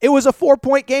game, it was a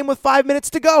 4-point game with 5 minutes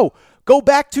to go. Go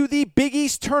back to the Big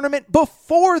East tournament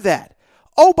before that.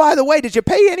 Oh, by the way, did you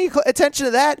pay any attention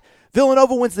to that?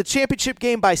 Villanova wins the championship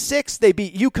game by 6. They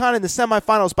beat UConn in the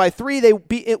semifinals by 3.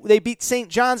 They beat St.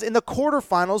 John's in the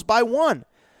quarterfinals by 1.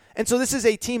 And so this is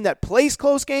a team that plays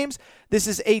close games. This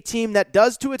is a team that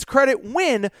does, to its credit,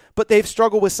 win, but they've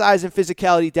struggled with size and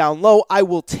physicality down low. I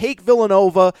will take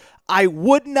Villanova. I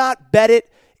would not bet it.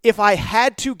 If I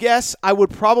had to guess, I'd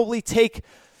probably take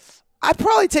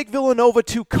Villanova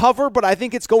to cover, but I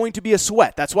think it's going to be a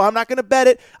sweat. That's why I'm not going to bet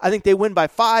it. I think they win by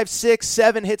 5, 6,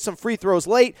 7, hit some free throws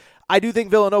late. I do think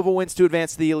Villanova wins to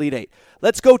advance to the Elite Eight.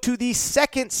 Let's go to the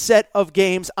second set of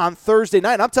games on Thursday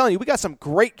night. And I'm telling you, we got some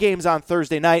great games on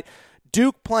Thursday night.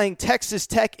 Duke playing Texas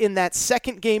Tech in that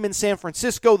second game in San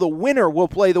Francisco. The winner will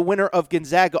play the winner of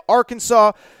Gonzaga,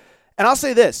 Arkansas. And I'll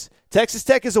say this. Texas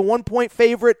Tech is a 1-point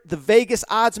favorite. The Vegas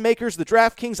odds makers, the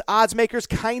DraftKings odds makers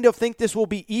kind of think this will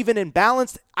be even and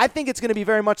balanced. I think it's going to be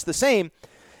very much the same.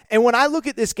 And when I look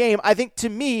at this game, I think to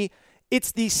me,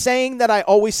 it's the saying that I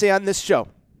always say on this show.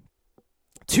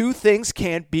 2 things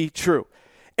can be true.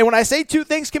 And when I say 2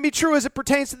 things can be true as it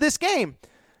pertains to this game,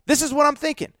 this is what I'm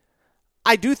thinking.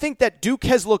 I do think that Duke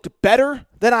has looked better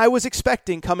than I was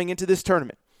expecting coming into this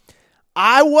tournament.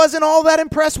 I wasn't all that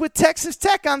impressed with Texas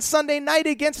Tech on Sunday night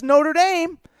against Notre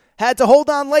Dame. Had to hold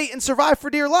on late and survive for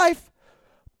dear life.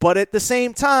 But at the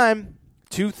same time,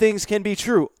 2 things can be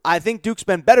true. I think Duke's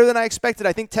been better than I expected.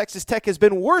 I think Texas Tech has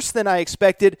been worse than I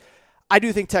expected. I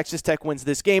do think Texas Tech wins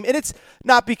this game. And it's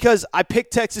not because I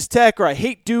picked Texas Tech or I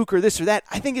hate Duke or this or that.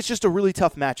 I think it's just a really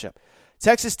tough matchup.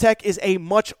 Texas Tech is a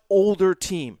much older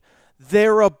team.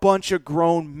 They're a bunch of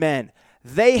grown men.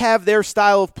 They have their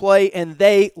style of play, and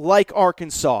they, like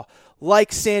Arkansas,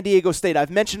 like San Diego State,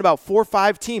 I've mentioned about 4 or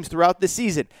 5 teams throughout the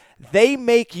season, they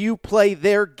make you play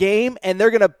their game, and they're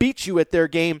going to beat you at their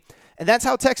game, and that's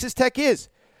how Texas Tech is.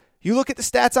 You look at the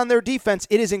stats on their defense,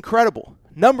 it is incredible.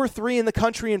 Number 3 in the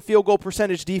country in field goal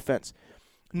percentage defense.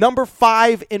 Number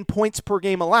 5 in points per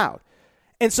game allowed.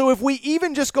 And so if we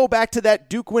even just go back to that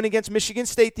Duke win against Michigan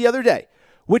State the other day,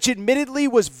 which admittedly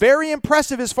was very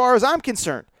impressive as far as I'm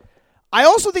concerned, I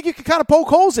also think you can kind of poke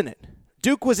holes in it.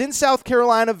 Duke was in South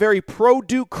Carolina, very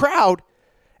pro-Duke crowd,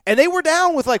 and they were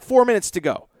down with like 4 minutes to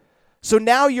go. So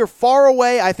now you're far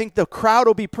away. I think the crowd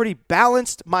will be pretty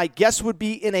balanced. My guess would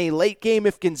be in a late game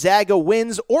if Gonzaga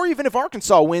wins, or even if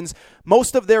Arkansas wins,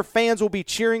 most of their fans will be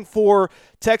cheering for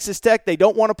Texas Tech. They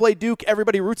don't want to play Duke.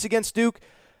 Everybody roots against Duke.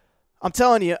 I'm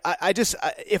telling you,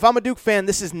 if I'm a Duke fan,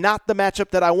 this is not the matchup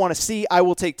that I want to see. I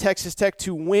will take Texas Tech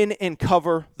to win and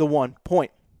cover the 1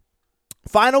 point.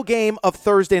 Final game of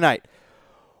Thursday night.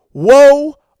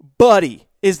 Whoa, buddy.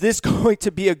 Is this going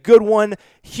to be a good one?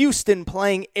 Houston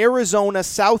playing Arizona.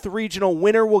 South Regional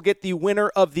winner will get the winner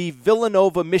of the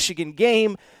Villanova-Michigan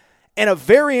game. And a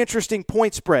very interesting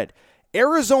point spread.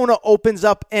 Arizona opens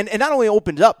up, and not only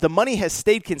opened up, the money has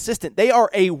stayed consistent. They are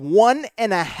a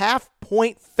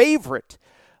 1.5-point favorite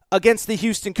against the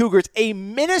Houston Cougars. A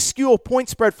minuscule point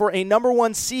spread for a number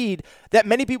 1 seed that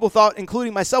many people thought,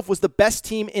 including myself, was the best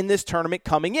team in this tournament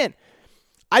coming in.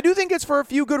 I do think it's for a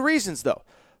few good reasons, though.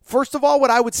 First of all,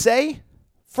 what I would say,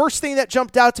 first thing that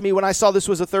jumped out to me when I saw this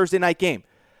was a Thursday night game,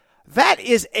 that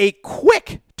is a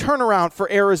quick turnaround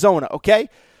for Arizona, okay?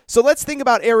 So let's think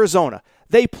about Arizona.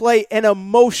 They play an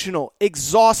emotional,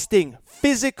 exhausting,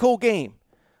 physical game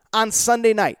on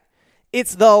Sunday night.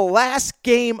 It's the last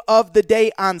game of the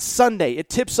day on Sunday. It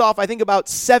tips off, I think, about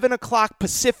 7 o'clock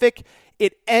Pacific.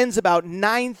 It ends about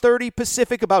 9:30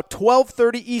 Pacific, about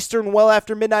 12:30 Eastern, well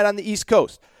after midnight on the East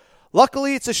Coast.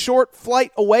 Luckily, it's a short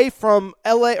flight away from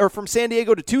LA or from San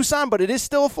Diego to Tucson, but it is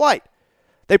still a flight.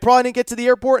 They probably didn't get to the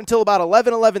airport until about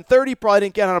 11:30. Probably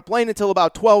didn't get on a plane until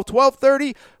about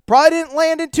 12:30. Probably didn't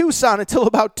land in Tucson until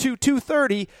about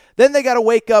 2:30. Then they got to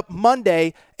wake up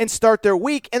Monday and start their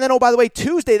week. And then, oh, by the way,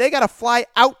 Tuesday, they got to fly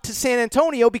out to San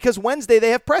Antonio because Wednesday they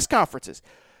have press conferences.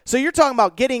 So you're talking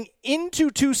about getting into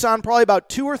Tucson probably about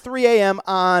 2 or 3 a.m.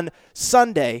 on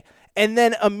Sunday, and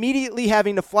then immediately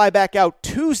having to fly back out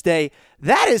Tuesday.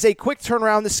 That is a quick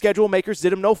turnaround. The schedule makers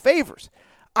did them no favors.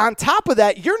 On top of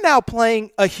that, you're now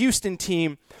playing a Houston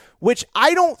team, which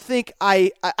I don't think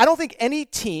any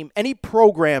team, any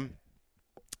program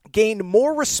gained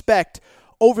more respect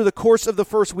over the course of the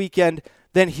first weekend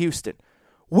than Houston.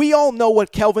 We all know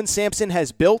what Kelvin Sampson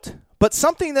has built, but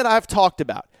something that I've talked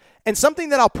about, and something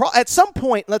that at some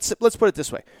point, let's put it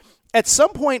this way, at some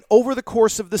point over the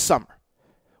course of the summer,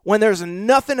 when there's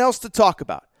nothing else to talk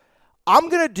about, I'm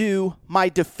going to do my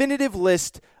definitive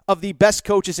list of the best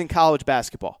coaches in college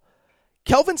basketball.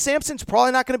 Kelvin Sampson's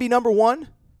probably not going to be number 1,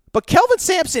 But Kelvin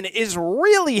Sampson is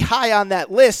really high on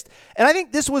that list, and I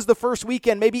think this was the first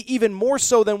weekend, maybe even more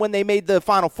so than when they made the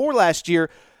Final Four last year,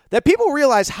 that people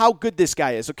realize how good this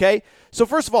guy is, okay? So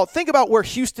first of all, think about where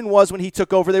Houston was when he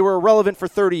took over. They were irrelevant for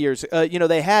 30 years.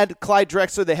 They had Clyde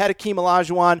Drexler, they had Akeem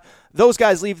Olajuwon. Those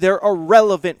guys leave, they're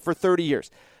irrelevant for 30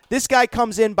 years. This guy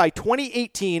comes in by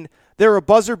 2018. They're a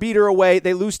buzzer beater away.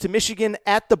 They lose to Michigan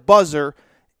at the buzzer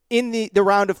in the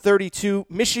round of 32.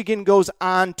 Michigan goes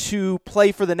on to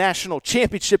play for the national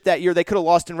championship that year. They could have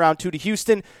lost in round 2 to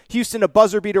Houston. Houston, a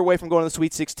buzzer beater away from going to the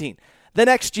Sweet 16. The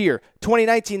next year,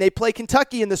 2019, they play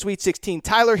Kentucky in the Sweet 16.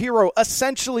 Tyler Hero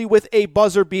essentially with a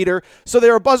buzzer beater. So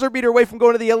they're a buzzer beater away from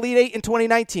going to the Elite Eight in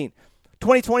 2019.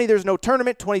 2020, there's no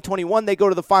tournament. 2021, they go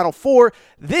to the Final Four.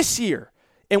 This year,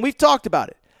 and we've talked about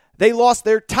it, they lost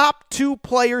their top 2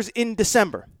 players in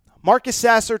December. Marcus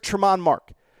Sasser, Tremont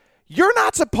Mark. You're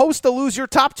not supposed to lose your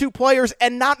top 2 players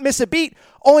and not miss a beat.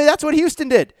 Only that's what Houston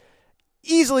did.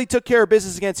 Easily took care of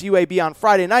business against UAB on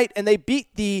Friday night, and they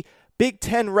beat the Big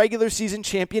Ten regular season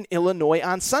champion Illinois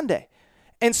on Sunday.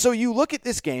 And so you look at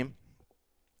this game,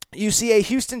 you see a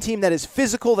Houston team that is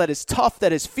physical, that is tough,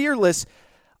 that is fearless.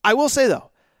 I will say,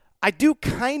 though, I do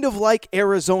kind of like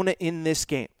Arizona in this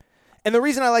game. And the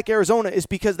reason I like Arizona is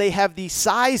because they have the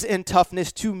size and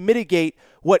toughness to mitigate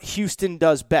what Houston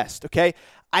does best, okay?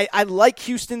 I like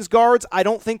Houston's guards. I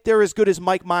don't think they're as good as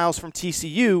Mike Miles from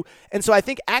TCU. And so I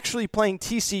think actually playing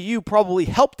TCU probably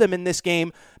helped them in this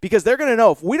game because they're going to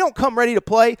know if we don't come ready to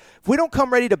play, if we don't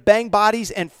come ready to bang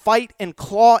bodies and fight and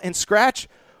claw and scratch,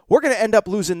 we're going to end up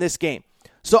losing this game.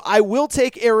 So I will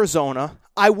take Arizona.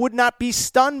 I would not be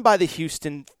stunned by the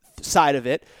Houston side of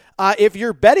it. If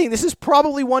you're betting, this is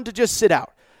probably one to just sit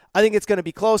out. I think it's going to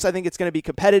be close. I think it's going to be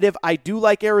competitive. I do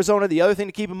like Arizona. The other thing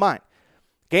to keep in mind,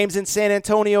 game's in San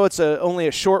Antonio. It's only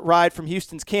a short ride from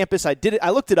Houston's campus. I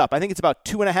looked it up. I think it's about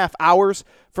 2.5 hours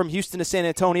from Houston to San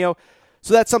Antonio.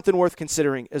 So that's something worth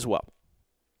considering as well.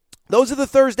 Those are the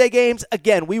Thursday games.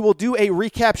 Again, we will do a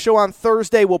recap show on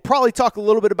Thursday. We'll probably talk a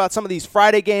little bit about some of these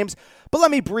Friday games, but let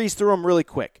me breeze through them really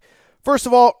quick. First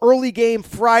of all, early game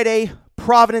Friday,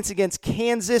 Providence against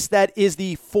Kansas. That is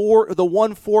the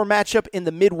 1-4 matchup in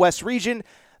the Midwest region.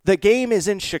 The game is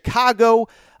in Chicago.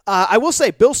 I will say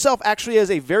Bill Self actually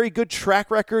has a very good track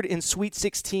record in Sweet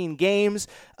 16 games.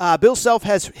 Bill Self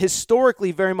has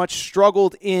historically very much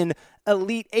struggled in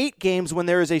Elite 8 games when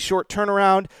there is a short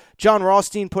turnaround. John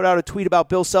Rothstein put out a tweet about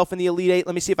Bill Self in the Elite 8.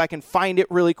 Let me see if I can find it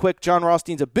really quick. John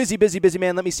Rothstein's a busy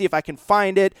man. Let me see if I can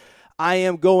find it. I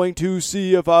am going to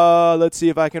see if, let's see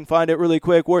if I can find it really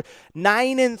quick. We're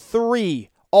 9-3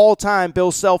 all-time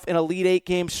Bill Self in Elite 8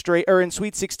 games straight, or in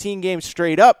Sweet 16 games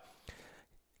straight up.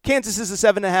 Kansas is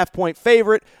a 7.5-point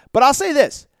favorite, but I'll say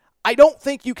this. I don't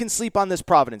think you can sleep on this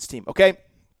Providence team, okay?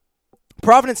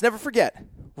 Providence, never forget,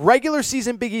 regular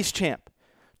season Big East champ,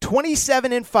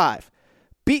 27-5,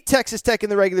 beat Texas Tech in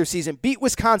the regular season, beat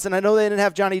Wisconsin. I know they didn't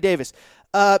have Johnny Davis.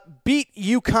 Beat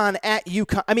UConn at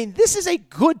UConn. I mean, this is a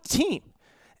good team.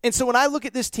 And so when I look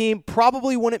at this team,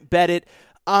 probably wouldn't bet it.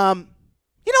 You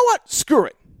know what? Screw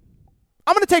it.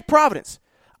 I'm going to take Providence.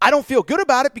 I don't feel good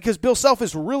about it because Bill Self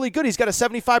is really good. He's got a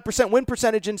 75% win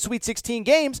percentage in Sweet 16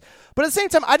 games. But at the same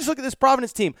time, I just look at this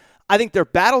Providence team. I think they're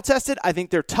battle-tested. I think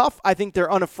they're tough. I think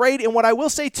they're unafraid. And what I will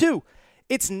say, too,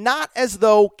 it's not as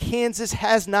though Kansas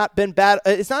has not been bad.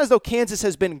 It's not as though Kansas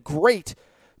has been great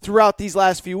throughout these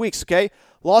last few weeks, okay?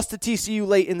 Lost to TCU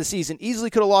late in the season. Easily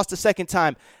could have lost a second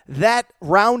time. That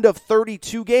round of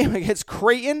 32 game against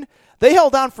Creighton, they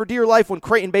held on for dear life when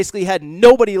Creighton basically had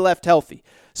nobody left healthy.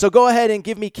 So go ahead and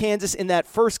give me Kansas in that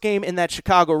first game in that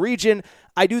Chicago region.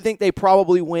 I do think they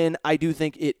probably win. I do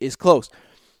think it is close.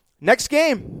 Next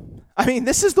game, I mean,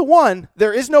 this is the one.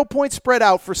 There is no point spread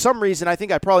out for some reason. I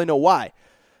think I probably know why.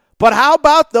 But how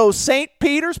about those St.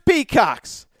 Peter's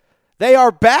Peacocks? They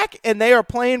are back, and they are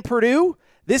playing Purdue.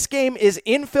 This game is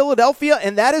in Philadelphia,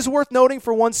 and that is worth noting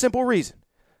for one simple reason.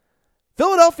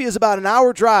 Philadelphia is about an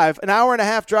hour and a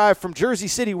half drive from Jersey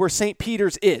City where St.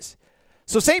 Peter's is.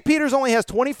 So St. Peter's only has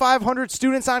 2,500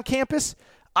 students on campus.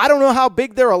 I don't know how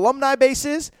big their alumni base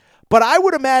is, but I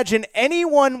would imagine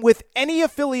anyone with any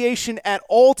affiliation at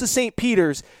all to St.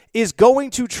 Peter's is going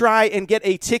to try and get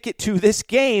a ticket to this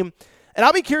game. And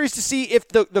I'll be curious to see if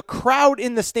the crowd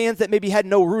in the stands that maybe had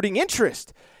no rooting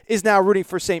interest is now rooting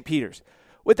for St. Peter's.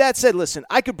 With that said, listen,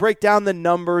 I could break down the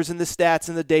numbers and the stats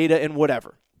and the data and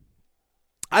whatever.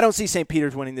 I don't see St.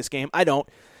 Peter's winning this game. I don't.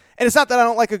 And it's not that I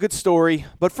don't like a good story,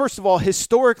 but first of all,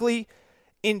 historically,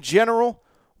 in general,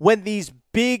 when these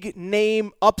big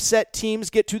name upset teams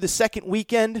get to the second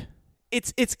weekend,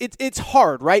 it's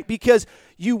hard, right? Because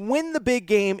you win the big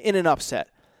game in an upset.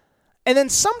 And then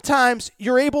sometimes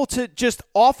you're able to just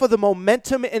off of the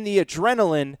momentum and the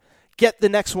adrenaline get the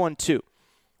next one too.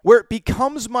 Where it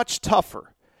becomes much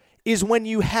tougher is when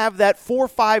you have that 4 or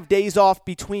 5 days off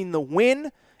between the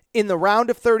win in the round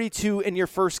of 32 and your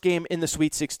first game in the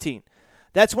Sweet 16.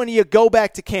 That's when you go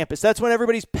back to campus. That's when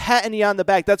everybody's patting you on the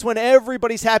back. That's when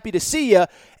everybody's happy to see you.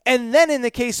 And then in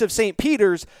the case of St.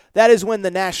 Peter's, that is when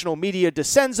the national media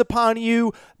descends upon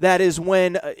you. That is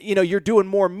when you're doing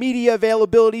more media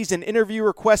availabilities and interview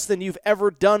requests than you've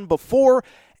ever done before.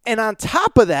 And on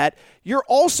top of that, you're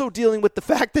also dealing with the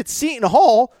fact that Seton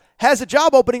Hall has a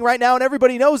job opening right now, and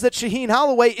everybody knows that Shaheen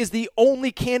Holloway is the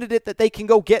only candidate that they can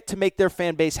go get to make their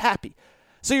fan base happy.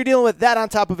 So you're dealing with that on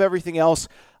top of everything else.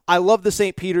 I love the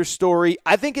St. Peter's story.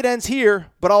 I think it ends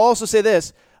here, but I'll also say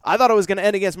this. I thought it was going to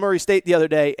end against Murray State the other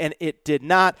day, and it did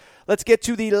not. Let's get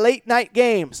to the late night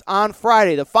games on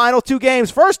Friday, the final 2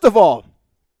 games. First of all,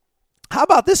 how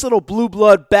about this little blue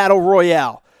blood battle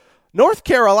royale? North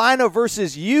Carolina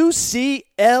versus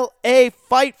UCLA.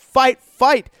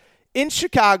 Fight. In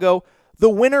Chicago, the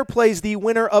winner plays the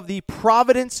winner of the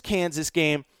Providence-Kansas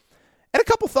game. And a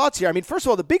couple thoughts here. I mean, first of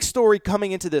all, the big story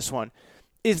coming into this one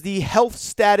is the health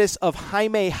status of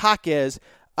Jaime Jaquez,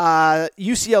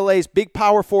 UCLA's big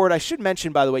power forward. I should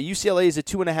mention, by the way, UCLA is a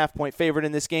 2.5-point favorite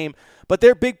in this game, but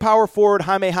their big power forward,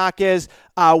 Jaime Jaquez,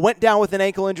 went down with an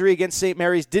ankle injury against St.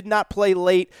 Mary's, did not play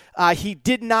late. He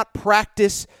did not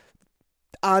practice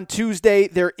on Tuesday.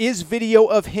 There is video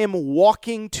of him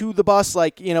walking to the bus.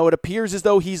 It appears as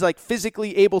though he's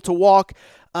physically able to walk.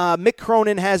 Mick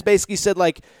Cronin has basically said,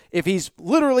 if he's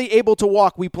literally able to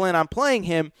walk, we plan on playing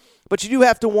him. But you do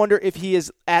have to wonder if he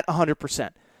is at 100%.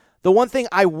 The one thing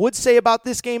I would say about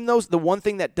this game, though, the one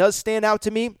thing that does stand out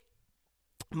to me,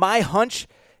 my hunch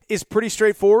is pretty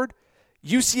straightforward.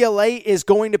 UCLA is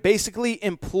going to basically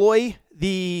employ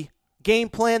the game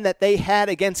plan that they had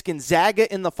against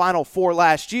Gonzaga in the Final Four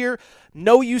last year.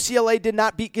 No, UCLA did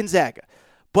not beat Gonzaga.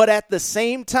 But at the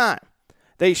same time,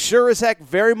 they sure as heck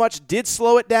very much did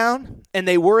slow it down, and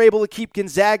they were able to keep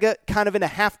Gonzaga kind of in a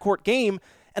half-court game.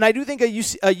 And I do think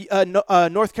a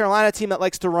North Carolina team that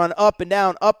likes to run up and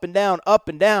down, up and down, up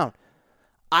and down,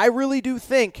 I really do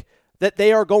think that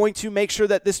they are going to make sure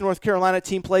that this North Carolina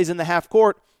team plays in the half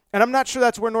court. And I'm not sure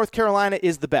that's where North Carolina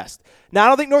is the best. Now, I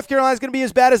don't think North Carolina is going to be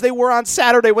as bad as they were on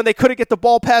Saturday when they couldn't get the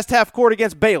ball past half court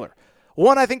against Baylor.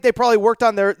 One, I think they probably worked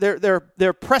on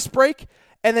their press break.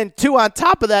 And then 2, on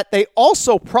top of that, they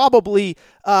also probably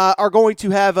are going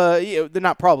to have they're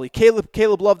not probably.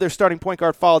 Caleb Love, their starting point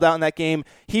guard, fouled out in that game.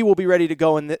 He will be ready to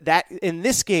go in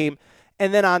this game.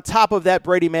 And then on top of that,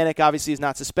 Brady Manick obviously is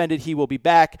not suspended. He will be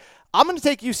back. I'm going to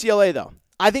take UCLA, though.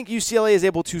 I think UCLA is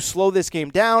able to slow this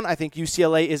game down. I think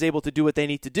UCLA is able to do what they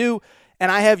need to do.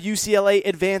 And I have UCLA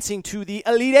advancing to the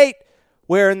Elite Eight,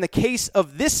 where in the case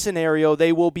of this scenario,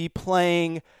 they will be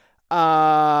playing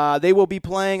I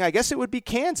guess it would be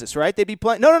Kansas, right? They'd be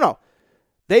playing, no.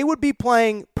 They would be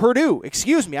playing Purdue.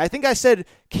 Excuse me. I think I said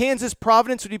Kansas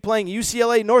Providence would be playing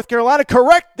UCLA North Carolina.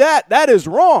 Correct that. That is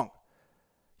wrong.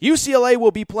 UCLA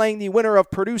will be playing the winner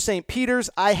of Purdue St. Peter's.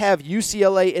 I have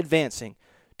UCLA advancing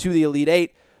to the Elite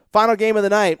Eight. Final game of the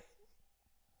night.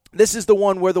 This is the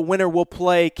one where the winner will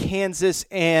play Kansas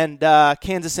and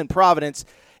Providence.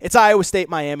 It's Iowa State,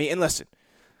 Miami. And listen,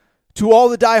 to all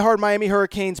the diehard Miami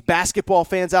Hurricanes basketball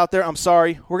fans out there, I'm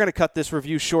sorry. We're going to cut this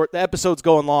review short. The episode's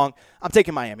going long. I'm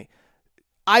taking Miami.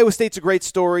 Iowa State's a great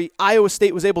story. Iowa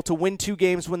State was able to win 2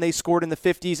 games when they scored in the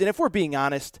 50s. And if we're being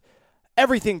honest,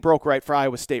 everything broke right for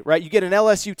Iowa State, right? You get an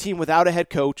LSU team without a head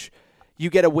coach. You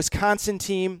get a Wisconsin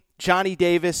team. Johnny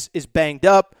Davis is banged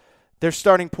up. Their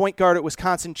starting point guard at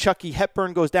Wisconsin, Chucky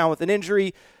Hepburn, goes down with an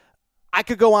injury. I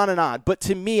could go on and on, but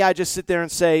to me, I just sit there and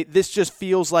say this just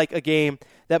feels like a game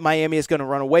that Miami is going to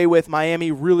run away with.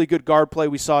 Miami, really good guard play.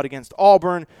 We saw it against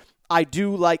Auburn. I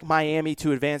do like Miami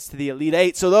to advance to the Elite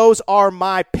Eight. So those are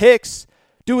my picks.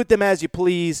 Do with them as you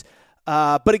please.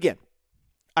 But again,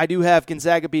 I do have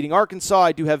Gonzaga beating Arkansas.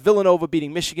 I do have Villanova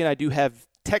beating Michigan. I do have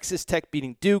Texas Tech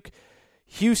beating Duke.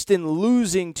 Houston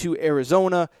losing to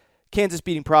Arizona. Kansas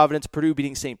beating Providence. Purdue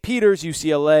beating St. Peter's.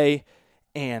 UCLA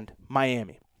and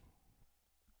Miami.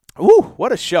 Ooh,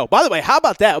 what a show. By the way, how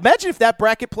about that? Imagine if that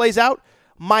bracket plays out.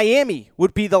 Miami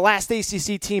would be the last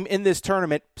ACC team in this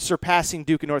tournament, surpassing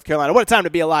Duke and North Carolina. What a time to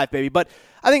be alive, baby. But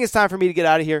I think it's time for me to get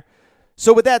out of here.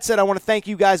 So with that said, I want to thank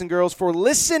you guys and girls for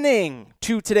listening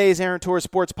to today's Aaron Torres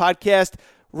Sports Podcast.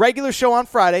 Regular show on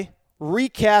Friday,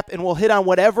 recap, and we'll hit on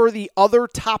whatever the other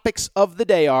topics of the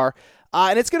day are.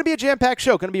 And it's going to be a jam-packed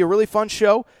show. Going to be a really fun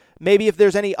show. Maybe if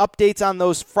there's any updates on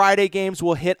those Friday games,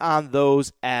 we'll hit on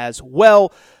those as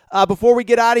well. Before we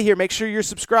get out of here, make sure you're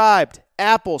subscribed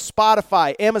Apple,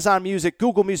 Spotify, Amazon Music,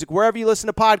 Google Music, wherever you listen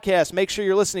to podcasts. Make sure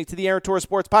you're listening to the Aaron Torres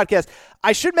Sports Podcast.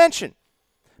 I should mention,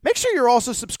 make sure you're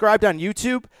also subscribed on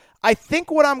YouTube. I think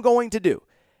what I'm going to do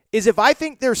is if I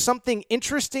think there's something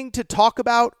interesting to talk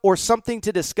about or something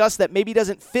to discuss that maybe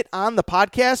doesn't fit on the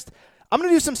podcast, I'm going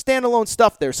to do some standalone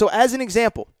stuff there. So as an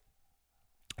example,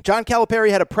 John Calipari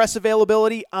had a press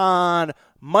availability on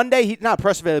Monday. He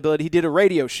did a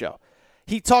radio show.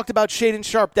 He talked about Shaedon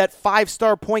Sharpe, that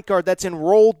 5-star point guard that's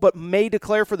enrolled but may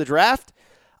declare for the draft.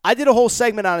 I did a whole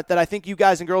segment on it that I think you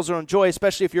guys and girls will enjoy,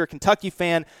 especially if you're a Kentucky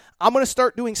fan. I'm going to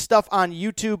start doing stuff on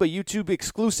YouTube, a YouTube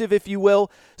exclusive, if you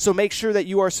will. So make sure that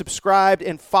you are subscribed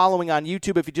and following on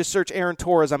YouTube. If you just search Aaron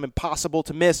Torres, I'm impossible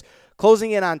to miss.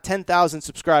 Closing in on 10,000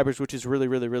 subscribers, which is really,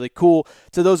 really, really cool.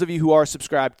 To those of you who are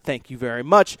subscribed, thank you very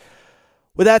much.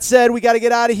 With that said, we got to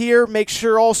get out of here. Make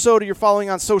sure also that you're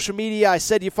following on social media. I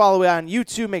said you follow it on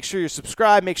YouTube. Make sure you're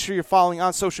subscribed. Make sure you're following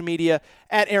on social media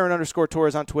at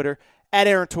Aaron_Torres on Twitter, at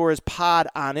Aaron Torres Pod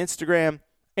on Instagram,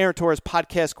 Aaron Torres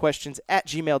Podcast Questions at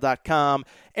gmail.com,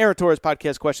 Aaron Torres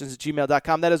Podcast Questions at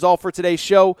gmail.com. That is all for today's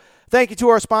show. Thank you to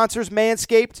our sponsors,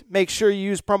 Manscaped. Make sure you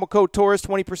use promo code Torres,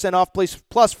 20% off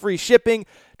plus free shipping.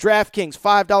 DraftKings,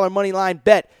 $5 money line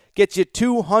bet. Gets you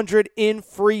 200 in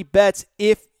free bets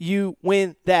if you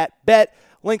win that bet.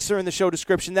 Links are in the show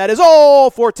description. That is all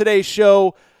for today's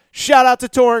show. Shout out to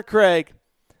Torrent Craig.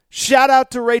 Shout out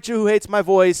to Rachel, who hates my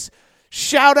voice.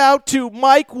 Shout out to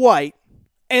Mike White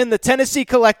and the Tennessee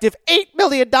Collective. $8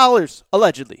 million,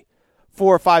 allegedly,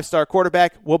 for a 5-star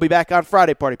quarterback. We'll be back on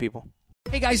Friday, party people.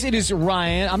 Hey guys, it is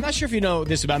Ryan. I'm not sure if you know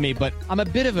this about me, but I'm a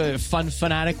bit of a fun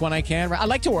fanatic when I can. I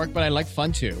like to work, but I like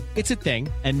fun too. It's a thing.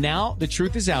 And now the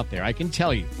truth is out there. I can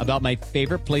tell you about my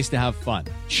favorite place to have fun.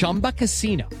 Chumba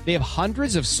Casino. They have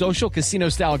hundreds of social casino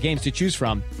style games to choose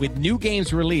from with new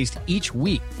games released each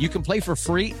week. You can play for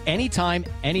free anytime,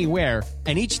 anywhere.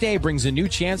 And each day brings a new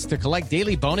chance to collect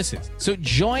daily bonuses. So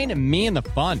join me in the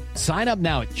fun. Sign up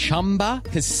now at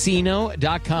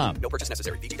ChumbaCasino.com. No purchase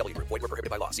necessary. VGW. Void where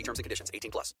prohibited by law. See terms and conditions.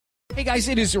 18+. Hey guys,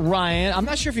 it is Ryan. I'm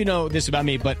not sure if you know this about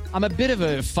me, but I'm a bit of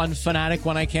a fun fanatic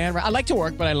when I can. I like to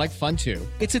work, but I like fun too.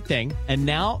 It's a thing. And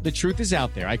now the truth is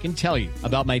out there. I can tell you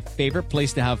about my favorite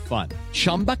place to have fun.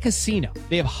 Chumba Casino.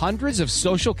 They have hundreds of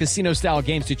social casino style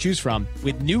games to choose from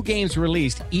with new games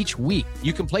released each week.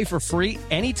 You can play for free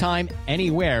anytime,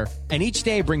 anywhere. And each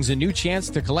day brings a new chance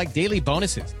to collect daily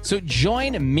bonuses. So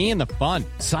join me in the fun.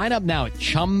 Sign up now at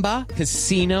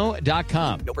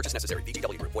ChumbaCasino.com. No purchase necessary.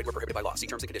 VGW. Void where prohibited by law. See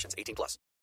terms and conditions. 18+.